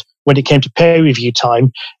 And when it came to peer review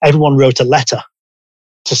time, everyone wrote a letter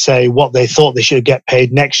to say what they thought they should get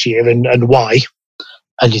paid next year and why.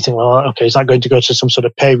 And you think, well, okay, is that going to go to some sort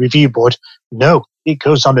of peer review board? No, it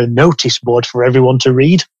goes on a notice board for everyone to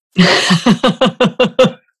read.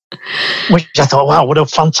 Which I thought, wow, what a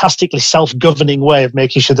fantastically self-governing way of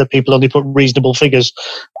making sure that people only put reasonable figures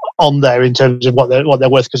on there in terms of what they're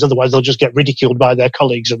worth, because otherwise they'll just get ridiculed by their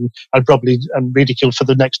colleagues and probably ridiculed for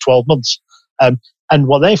the next 12 months. And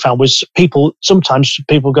what they found was sometimes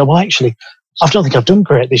people go, well, actually, I don't think I've done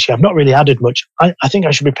great this year. I've not really added much. I think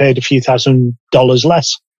I should be paid a few $1,000s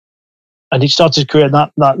less. And it started to create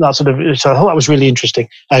that sort of, so I thought that was really interesting.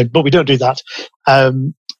 But we don't do that.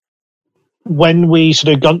 When we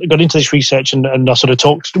sort of got into this research and I sort of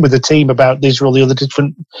talked with the team about these are all the other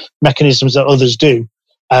different mechanisms that others do,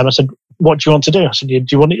 I said, what do you want to do? I said, do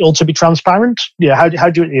you want it all to be transparent? Yeah. How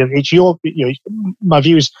do you, it's your, my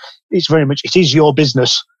view is it's very much, it is your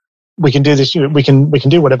business. We can do this, we can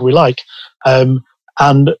do whatever we like.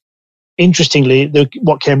 And interestingly,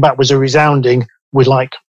 what came back was a resounding, we'd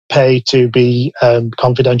like pay to be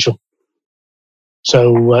confidential.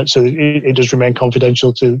 So it does remain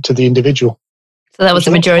confidential to the individual. So that was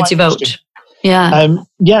a majority vote. Yeah.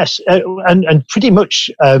 Yes. And pretty much,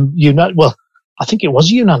 well, I think it was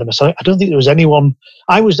unanimous. I don't think there was anyone.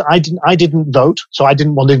 I didn't vote, so I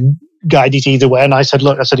didn't want to guide it either way. And I said,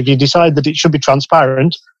 look, if you decide that it should be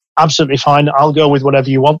transparent, absolutely fine. I'll go with whatever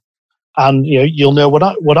you want, and you'll know what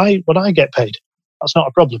I get paid. That's not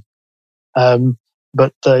a problem.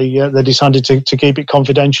 But they decided to keep it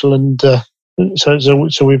confidential, and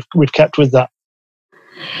So we've kept with that.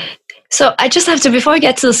 So I just have to, before I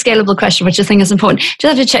get to the scalable question, which I think is important,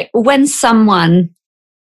 just have to check when someone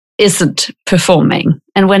isn't performing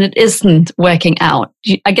and when it isn't working out.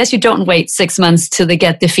 I guess you don't wait 6 months till they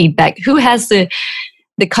get the feedback. Who has the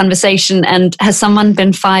conversation, and has someone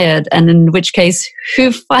been fired? And in which case,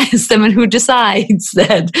 who fires them and who decides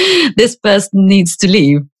that this person needs to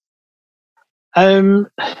leave?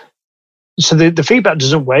 So the feedback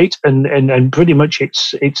doesn't wait, and pretty much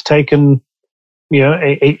it's taken,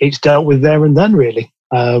 it's dealt with there and then, really,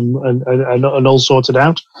 and all sorted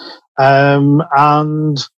out.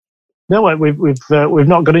 And no, we've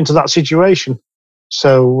not got into that situation.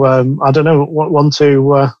 So I don't know. Want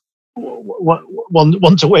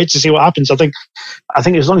to wait to see what happens. I think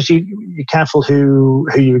as long as you're careful who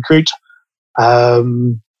you recruit,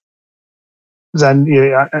 then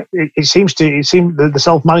it seems the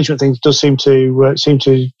self-management thing does seem to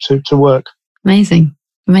work. Amazing.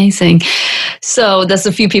 So there's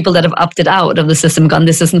a few people that have opted out of the system, gone,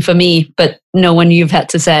 this isn't for me, but no one you've had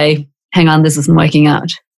to say, hang on, this isn't working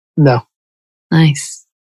out. No. Nice.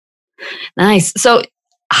 So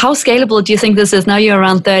how scalable do you think this is? Now you're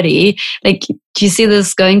around 30. Like, do you see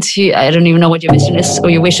this going to, I don't even know what your vision is or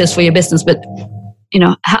your wishes for your business, but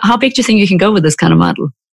how big do you think you can go with this kind of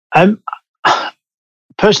model?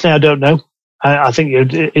 Personally, I don't know. I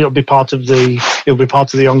think it'll be part of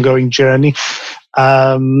the ongoing journey.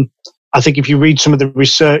 I think if you read some of the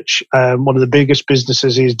research, one of the biggest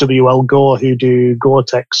businesses is W.L. Gore, who do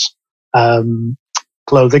Gore-Tex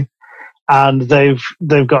clothing, and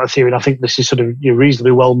they've got a theory, and I think this is sort of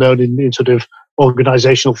reasonably well known in sort of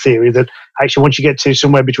organizational theory, that actually once you get to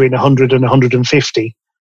somewhere between 100 and 150,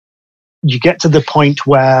 you get to the point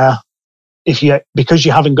where because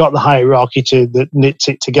you haven't got the hierarchy that knits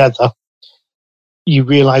it together, you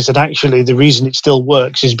realize that actually the reason it still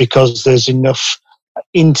works is because there's enough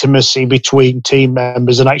intimacy between team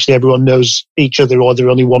members, and actually everyone knows each other, or there's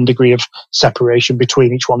only one degree of separation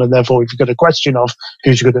between each one, and therefore if you've got a question of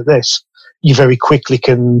who's good at this, you very quickly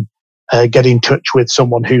can get in touch with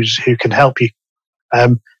someone who can help you.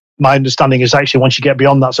 My understanding is actually once you get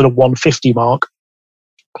beyond that sort of 150 mark,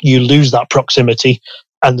 you lose that proximity,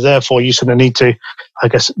 and therefore you sort of need to, I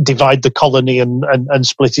guess, divide the colony and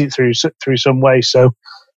split it through some way. So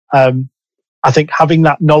I think having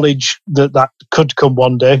that knowledge that could come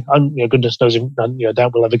one day, and goodness knows, I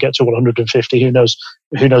doubt we'll ever get to 150. Who knows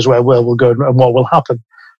where we'll go and what will happen.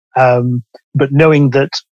 But knowing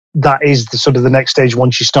that is the sort of the next stage,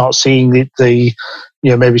 once you start seeing the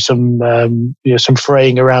maybe some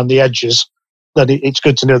fraying around the edges, that it's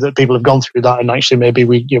good to know that people have gone through that, and actually maybe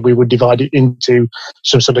we would divide it into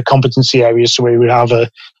some sort of competency areas, so we would have a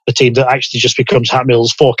team that actually just becomes Hat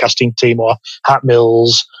Mills forecasting team, or Hat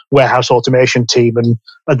Mills warehouse automation team, and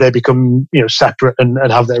they become separate and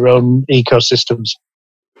have their own ecosystems.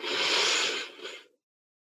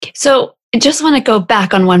 So I just want to go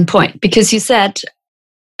back on one point, because you said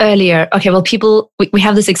earlier, okay, well, we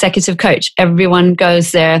have this executive coach, everyone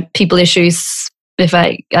goes there, people issues, if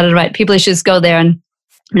I got it right, people issues go there, and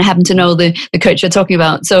I happen to know the coach you're talking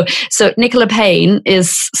about. So Nicola Payne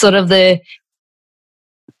is sort of the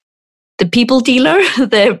people dealer,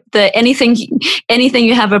 the anything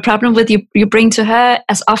you have a problem with, you bring to her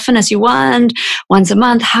as often as you want, once a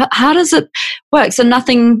month. How does it work? So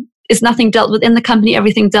nothing dealt with in the company,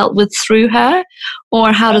 everything dealt with through her,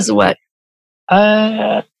 or how does it work?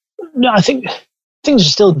 No, I think things are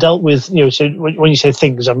still dealt with. So when you say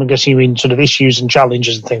things, I'm guessing you mean sort of issues and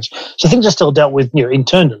challenges and things. So things are still dealt with,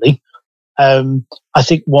 internally. I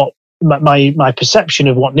think what my perception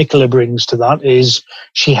of what Nicola brings to that is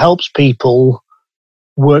she helps people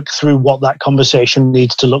work through what that conversation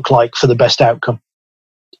needs to look like for the best outcome.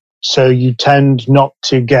 So you tend not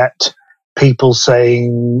to get people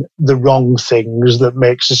saying the wrong things that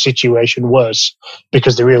makes the situation worse,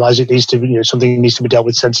 because they realize it needs to something needs to be dealt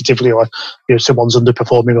with sensitively, or someone's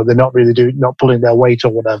underperforming, or they're not pulling their weight or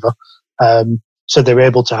whatever. So they're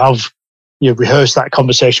able to have rehearse that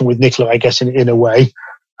conversation with Nicola, I guess, in a way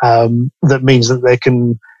that means that they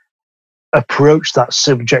can approach that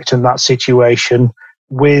subject and that situation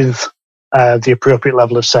with the appropriate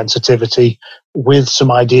level of sensitivity, with some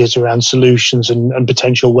ideas around solutions and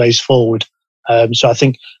potential ways forward. So I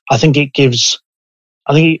think it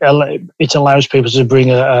allows people to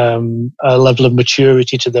bring a level of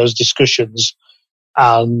maturity to those discussions,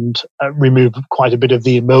 and remove quite a bit of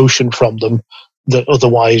the emotion from them that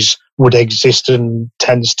otherwise would exist and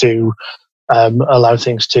tends to allow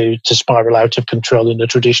things to spiral out of control in a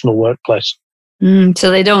traditional workplace. So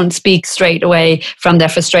they don't speak straight away from their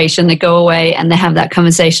frustration. They go away and they have that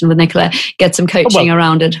conversation with Nicola, get some coaching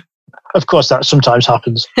around it. of course, that sometimes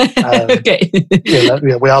happens. Okay.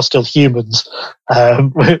 We are still humans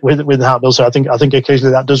with that. So I think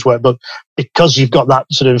occasionally that does work. But because you've got that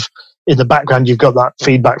sort of in the background, you've got that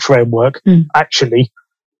feedback framework. Actually,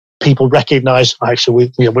 people recognise.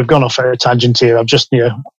 Actually, we've gone off at a tangent here. I've just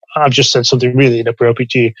said something really inappropriate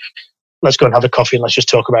to you. Let's go and have a coffee and let's just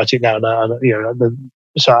talk about it now.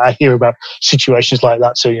 So I hear about situations like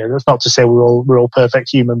that. So that's not to say we're all perfect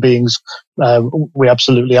human beings. We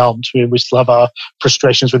absolutely aren't. We still have our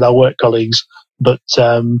frustrations with our work colleagues. But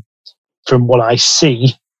from what I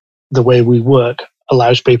see, the way we work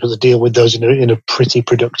allows people to deal with those in a pretty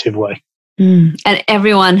productive way. And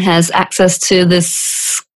everyone has access to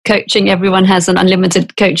this coaching. Everyone has an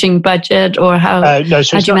unlimited coaching budget, or how do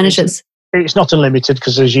you manage this? It's not unlimited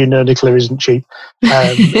because, as you know, Nicola isn't cheap.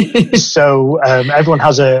 So everyone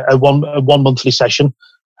has a one monthly session.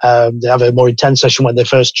 They have a more intense session when they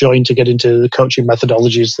first join to get into the coaching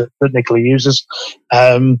methodologies that Nicola uses.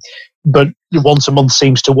 But once a month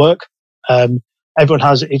seems to work.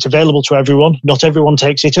 It's available to everyone. Not everyone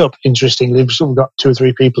takes it up. Interestingly, we've got 2 or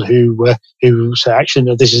 3 people who say, actually,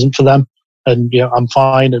 no, this isn't for them. And I'm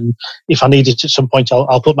fine. And if I need it at some point,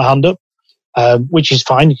 I'll put my hand up. Which is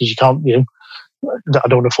fine because you can't, I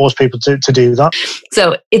don't want to force people to do that.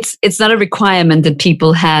 So it's not a requirement that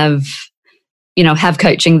people have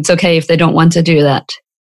coaching. It's okay if they don't want to do that.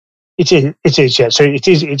 It is, yeah. So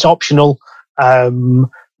it's optional.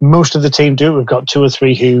 Most of the team do. We've got 2 or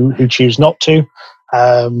 3 who choose not to.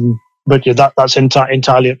 But that's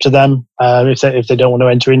entirely up to them if they don't want to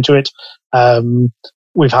enter into it.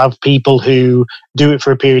 We've had people who do it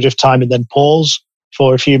for a period of time and then pause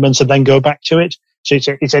for a few months and then go back to it. So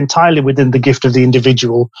it's entirely within the gift of the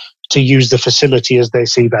individual to use the facility as they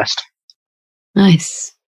see best.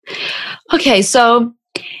 Nice. Okay, so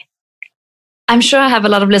I'm sure I have a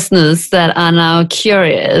lot of listeners that are now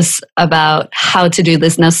curious about how to do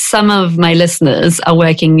this. Now, some of my listeners are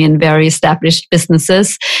working in very established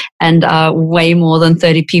businesses and are way more than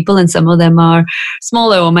 30 people, and some of them are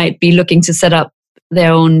smaller or might be looking to set up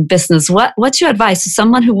their own business. What's your advice to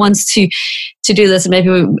someone who wants to do this? And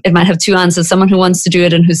maybe it might have 2 answers. Someone who wants to do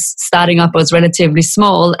it and who's starting up or is relatively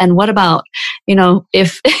small. And what about,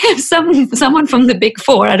 if someone from the Big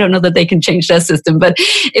Four, I don't know that they can change their system, but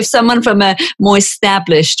if someone from a more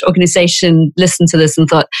established organization listened to this and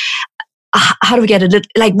thought, how do we get it?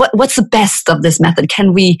 Like, what's the best of this method?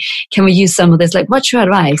 Can we use some of this? Like, what's your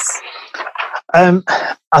advice? I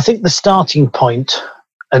think the starting point,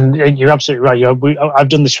 and you're absolutely right. I've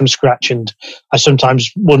done this from scratch, and I sometimes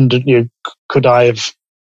wondered, could I have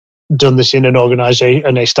done this in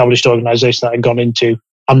an established organisation that I'd gone into?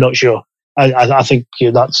 I'm not sure. I think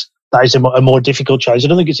that is a more difficult challenge. I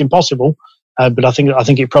don't think it's impossible, but I think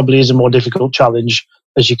it probably is a more difficult challenge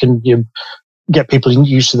as you can get people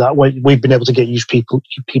used to that way. We've been able to get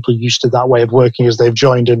people used to that way of working as they've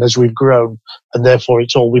joined and as we've grown, and therefore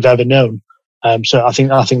it's all we've ever known. So I think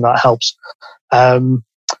that helps.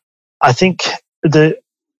 I think that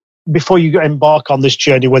before you embark on this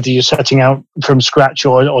journey, whether you're setting out from scratch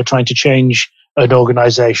or trying to change an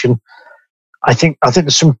organisation, I think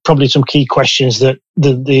there's probably some key questions that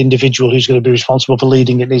the individual who's going to be responsible for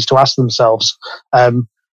leading it needs to ask themselves.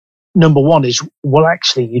 Number one is, what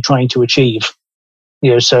actually are you trying to achieve?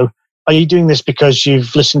 So are you doing this because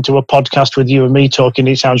you've listened to a podcast with you and me talking?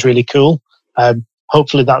 It sounds really cool.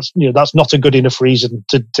 Hopefully that's not a good enough reason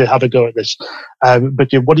to have a go at this. But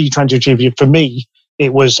what are you trying to achieve? For me,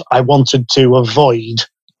 it was I wanted to avoid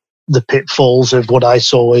the pitfalls of what I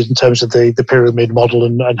saw in terms of the pyramid model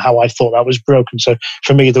and how I thought that was broken. So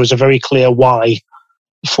for me, there was a very clear why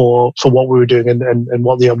for what we were doing and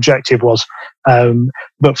what the objective was.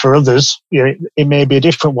 But for others, it may be a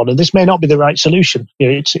different one, and this may not be the right solution.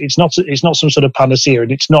 It's not some sort of panacea,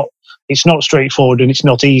 and it's not straightforward, and it's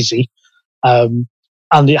not easy.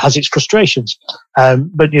 And it has its frustrations.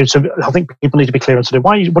 But so I think people need to be clear on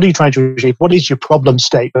what are you trying to achieve? What is your problem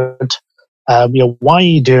statement? Why are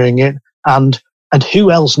you doing it? And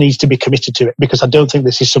who else needs to be committed to it? Because I don't think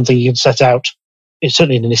this is something you can set out. It's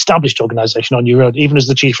certainly in an established organisation on your own, even as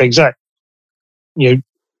the chief exec.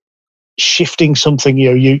 Shifting something,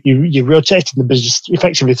 you're rotating the business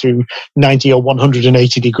effectively through 90 or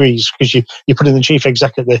 180 degrees because you're putting the chief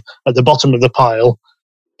exec at the bottom of the pile,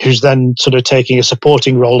 who's then sort of taking a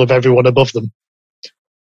supporting role of everyone above them.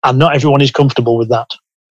 And not everyone is comfortable with that.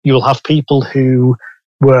 You will have people who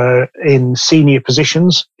were in senior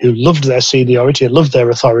positions, who loved their seniority, loved their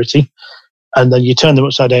authority, and then you turn them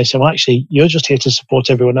upside down and say, well, actually, you're just here to support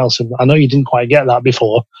everyone else. And I know you didn't quite get that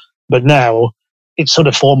before, but now it's sort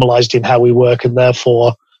of formalized in how we work, and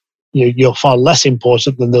therefore you're far less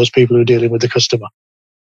important than those people who are dealing with the customer.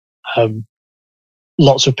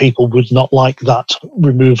 Lots of people would not like that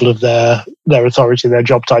removal of their authority, their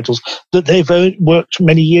job titles that they've worked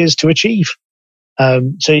many years to achieve.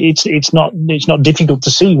 So it's not difficult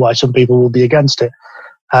to see why some people will be against it.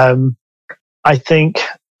 I think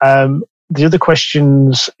the other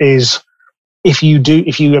questions is if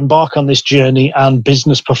you embark on this journey and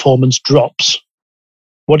business performance drops,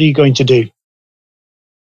 what are you going to do?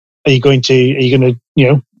 Are you going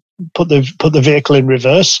to put the vehicle in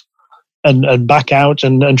reverse and back out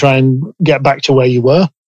and try and get back to where you were?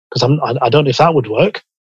 Because I don't know if that would work.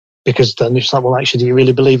 Because then it's like, well, actually, do you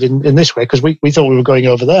really believe in this way? Because we thought we were going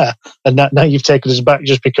over there, and now you've taken us back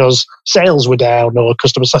just because sales were down or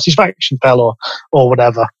customer satisfaction fell or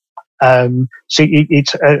whatever. So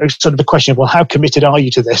it's sort of a question of, well, how committed are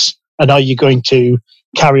you to this? And are you going to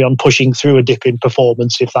carry on pushing through a dip in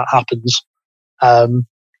performance if that happens? And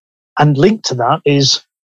linked to that is,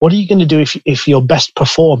 what are you going to do if your best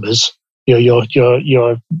performers, your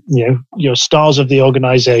stars of the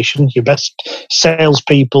organization, your best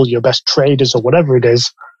salespeople, your best traders, or whatever it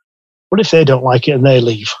is, what if they don't like it and they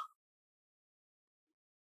leave?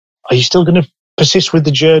 Are you still going to persist with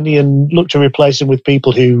the journey and look to replace them with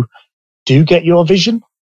people who do get your vision,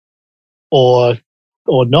 or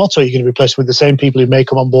not? Or are you going to replace them with the same people who may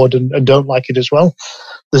come on board and don't like it as well?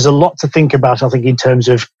 There's a lot to think about, I think, in terms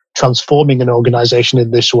of transforming an organization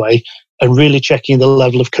in this way, and really checking the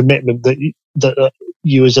level of commitment that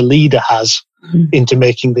you as a leader has into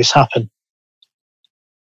making this happen.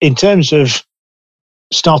 In terms of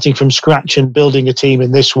starting from scratch and building a team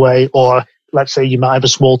in this way, or let's say you might have a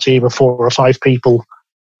small team of 4 or 5 people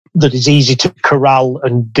that is easy to corral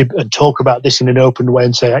and talk about this in an open way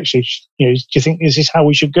and say, actually, do you think is this how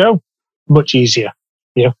we should go? Much easier.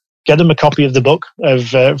 Get them a copy of the book, of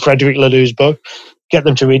Frederic Laloux's book. Get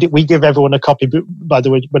them to read it. We give everyone a copy. By the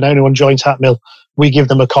way, when anyone joins Hatmill, we give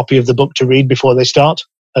them a copy of the book to read before they start,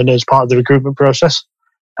 and as part of the recruitment process,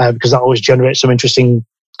 because that always generates some interesting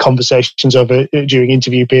conversations during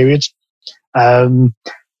interview periods.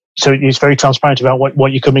 So it's very transparent about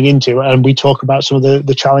what you're coming into, and we talk about some of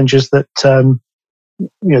the challenges that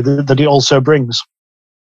that it also brings.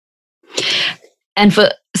 And for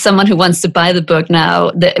someone who wants to buy the book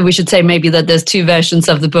now, we should say maybe that there's 2 versions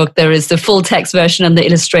of the book. There is the full text version and the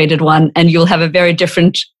illustrated one, and you'll have a very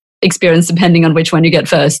different experience depending on which one you get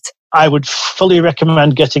first. I would fully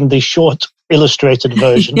recommend getting the short illustrated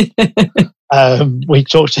version. We've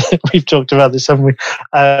talked about this, haven't we?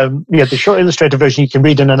 The short illustrated version you can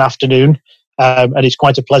read in an afternoon, and it's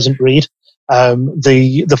quite a pleasant read.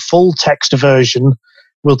 The full text version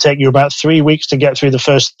will take you about 3 weeks to get through the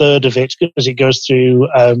first third of it, as it goes through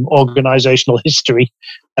organizational history,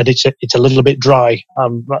 and it's a little bit dry,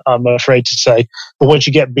 I'm afraid to say. But once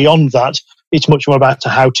you get beyond that, it's much more about a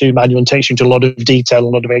how-to manual and takes you into a lot of detail, a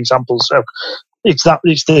lot of examples. So it's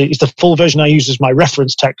the full version I use as my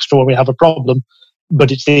reference text for when we have a problem,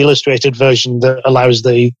 but it's the illustrated version that allows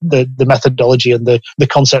the methodology and the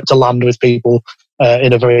concept to land with people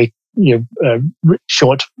in a very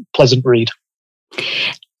short, pleasant read.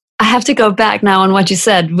 I have to go back now on what you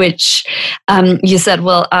said, which you said,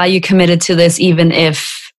 well, are you committed to this even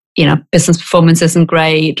if, business performance isn't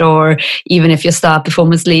great, or even if your star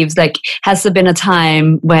performance leaves? Like, has there been a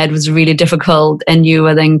time where it was really difficult and you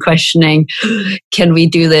were then questioning, can we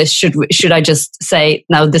do this? Should I just say,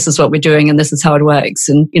 no, this is what we're doing and this is how it works,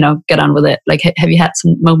 and, get on with it? Like, have you had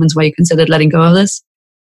some moments where you considered letting go of this?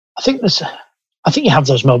 I think you have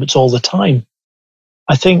those moments all the time.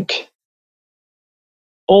 I think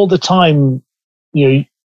all the time,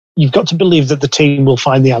 you've got to believe that the team will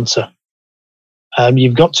find the answer.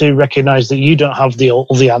 You've got to recognize that you don't have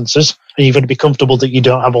all the answers, and you've got to be comfortable that you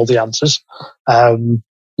don't have all the answers. When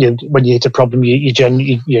you hit a problem, you've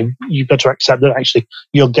got to accept that actually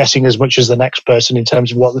you're guessing as much as the next person in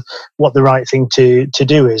terms of what the right thing to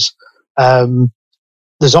do is.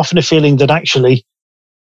 There's often a feeling that actually,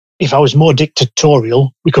 if I was more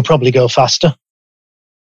dictatorial, we could probably go faster.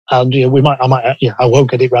 And I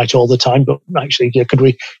won't get it right all the time, but actually, could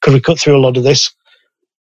we cut through a lot of this?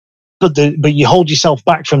 But you hold yourself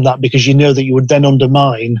back from that because you know that you would then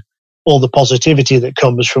undermine all the positivity that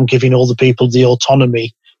comes from giving all the people the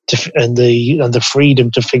autonomy and the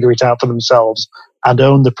freedom to figure it out for themselves and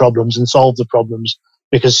own the problems and solve the problems.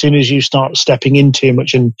 Because as soon as you start stepping in too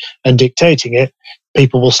much and dictating it,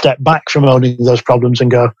 people will step back from owning those problems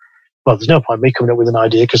and go, well, there's no point in me coming up with an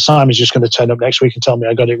idea because Simon's just going to turn up next week and tell me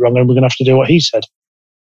I got it wrong and we're going to have to do what he said.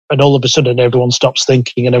 And all of a sudden everyone stops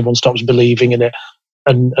thinking and everyone stops believing in it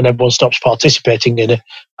and everyone stops participating in it.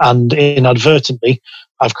 And inadvertently,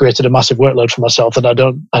 I've created a massive workload for myself that I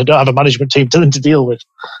don't have a management team to deal with.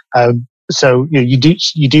 So you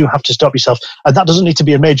do have to stop yourself, and that doesn't need to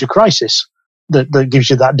be a major crisis that gives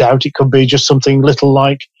you that doubt. It could be just something little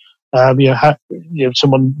like how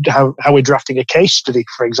we're drafting a case study,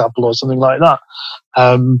 for example, or something like that.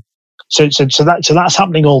 So that's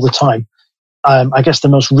happening all the time. I guess the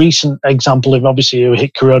most recent example of, obviously, we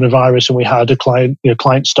hit coronavirus and we had a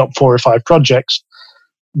client stop 4 or 5 projects.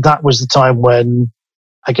 That was the time when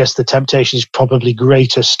I guess the temptation is probably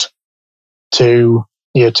greatest to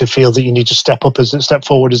feel that you need to step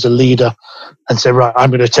forward as a leader and say, right,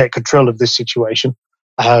 I'm going to take control of this situation.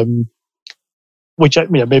 Which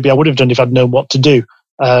maybe I would have done if I'd known what to do,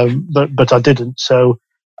 but I didn't. So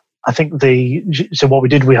I think what we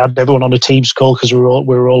did, we had everyone on a Teams call because we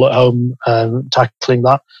were all at home tackling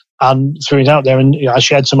that, and threw it out there. And I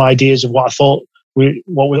shared some ideas of what I thought we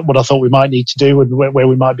might need to do and where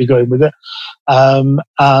we might be going with it,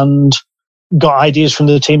 and got ideas from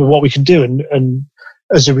the team of what we could do. And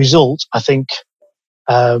as a result, I think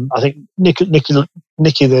Nikki,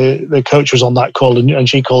 the coach, was on that call, and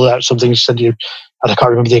she called out something. She said, and I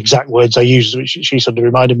can't remember the exact words I used, but she sort of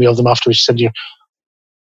reminded me of them afterwards. She said,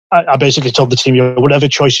 I basically told the team, whatever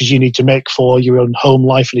choices you need to make for your own home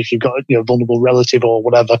life, and if you've got a vulnerable relative or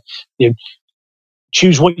whatever,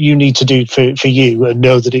 choose what you need to do for you, and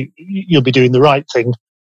know that you'll be doing the right thing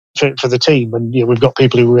for the team. And we've got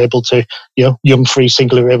people who were able to, young, free,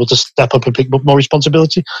 single, who were able to step up and pick up more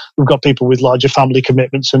responsibility. We've got people with larger family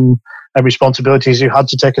commitments and responsibilities who had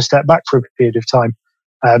to take a step back for a period of time.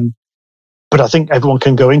 But I think everyone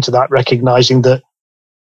can go into that recognizing that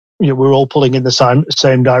we're all pulling in the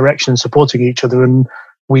same direction, supporting each other, and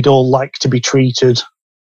we'd all like to be treated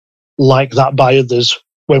like that by others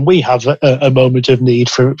when we have a moment of need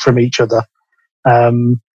from each other.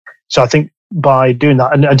 So I think by doing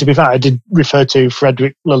that, and to be fair, I did refer to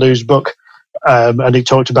Frederic Laloux's book, and he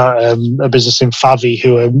talked about a business in Favi,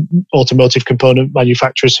 who are automotive component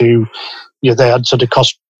manufacturers, who they had sort of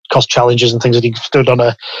cost challenges and things, that he stood on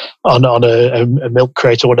a milk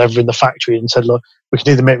crate or whatever in the factory and said, look, we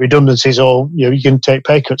can either make redundancies or you can take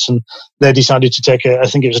pay cuts. And they decided to take I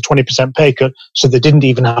think it was a 20% pay cut, so they didn't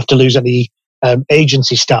even have to lose any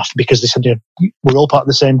agency staff, because they said, we're all part of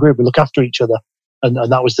the same group, we look after each other. And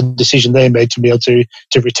that was the decision they made, to be able to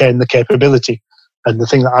retain the capability. And the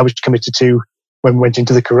thing that I was committed to when we went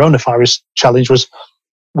into the coronavirus challenge was,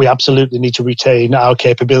 we absolutely need to retain our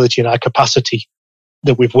capability and our capacity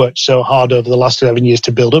that we've worked so hard over the last 11 years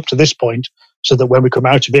to build up to this point, so that when we come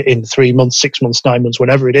out of it in 3 months, 6 months, 9 months,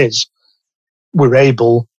 whatever it is, we're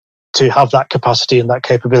able to have that capacity and that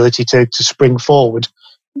capability to spring forward.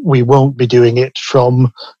 We won't be doing it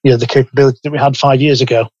from the capability that we had 5 years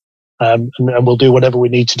ago. And we'll do whatever we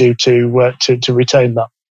need to do to retain that.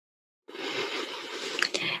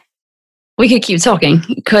 We could keep talking,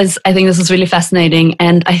 because I think this is really fascinating,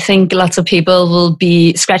 and I think lots of people will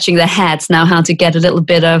be scratching their heads now how to get a little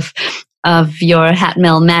bit of your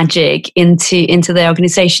Hatmill magic into their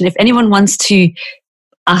organization. If anyone wants to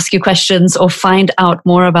ask you questions or find out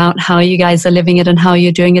more about how you guys are living it and how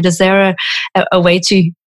you're doing it, is there a way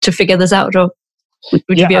to figure this out, or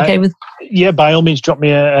would you be okay with? Yeah, by all means, drop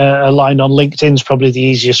me a line on LinkedIn. Is probably the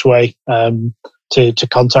easiest way to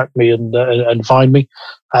contact me and find me.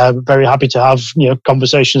 Very happy to have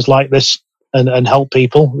conversations like this and help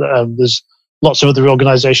people. There's lots of other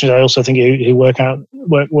organisations I also think who work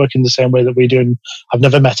in the same way that we do. And I've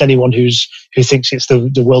never met anyone who thinks it's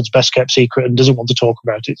the world's best kept secret and doesn't want to talk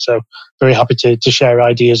about it. So very happy to share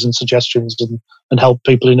ideas and suggestions and help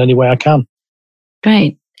people in any way I can.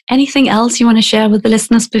 Great. Anything else you want to share with the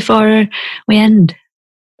listeners before we end?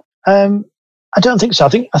 I don't think so. I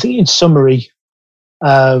think in summary,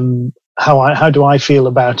 how do I feel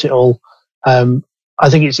about it all? I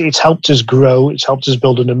think it's helped us grow. It's helped us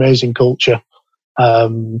build an amazing culture.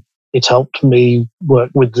 It's helped me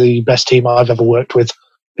work with the best team I've ever worked with,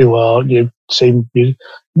 who are they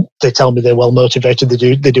tell me they're well motivated.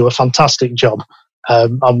 They do a fantastic job.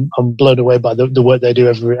 I'm blown away by the work they do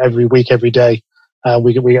every week, every day.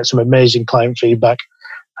 We get some amazing client feedback,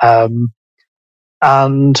 and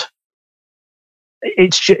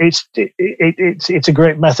it's a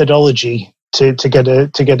great methodology to get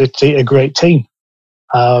a great team.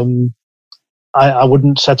 I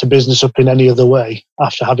wouldn't set a business up in any other way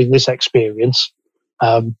after having this experience.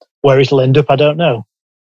 Where it'll end up, I don't know,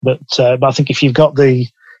 but I think if you've got the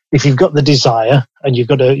desire and you've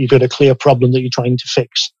got a clear problem that you're trying to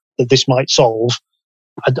fix that this might solve,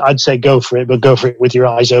 I'd say go for it, but go for it with your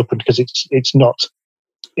eyes open, because it's not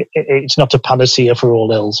a panacea for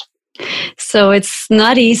all ills. So it's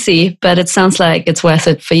not easy, but it sounds like it's worth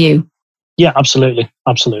it for you. Yeah, absolutely.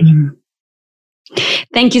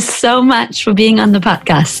 Thank you so much for being on the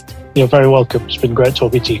podcast. You're very welcome. It's been great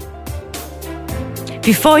talking to you.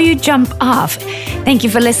 Before you jump off, thank you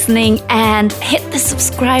for listening and hit the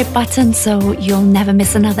subscribe button so you'll never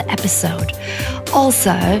miss another episode.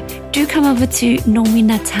 Also, do come over to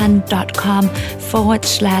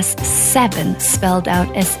nominatan.com/7, spelled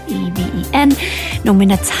out SEVEN,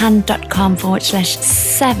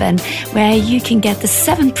 nominatan.com/7, where you can get the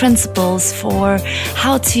 7 principles for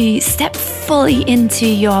how to step fully into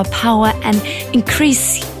your power and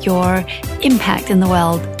increase your impact in the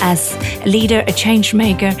world as a leader, a change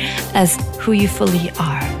maker, as who you fully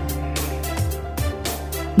are.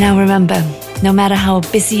 Now remember, no matter how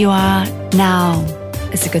busy you are, now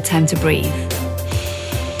is a good time to breathe.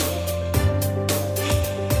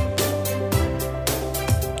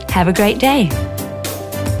 Have a great day.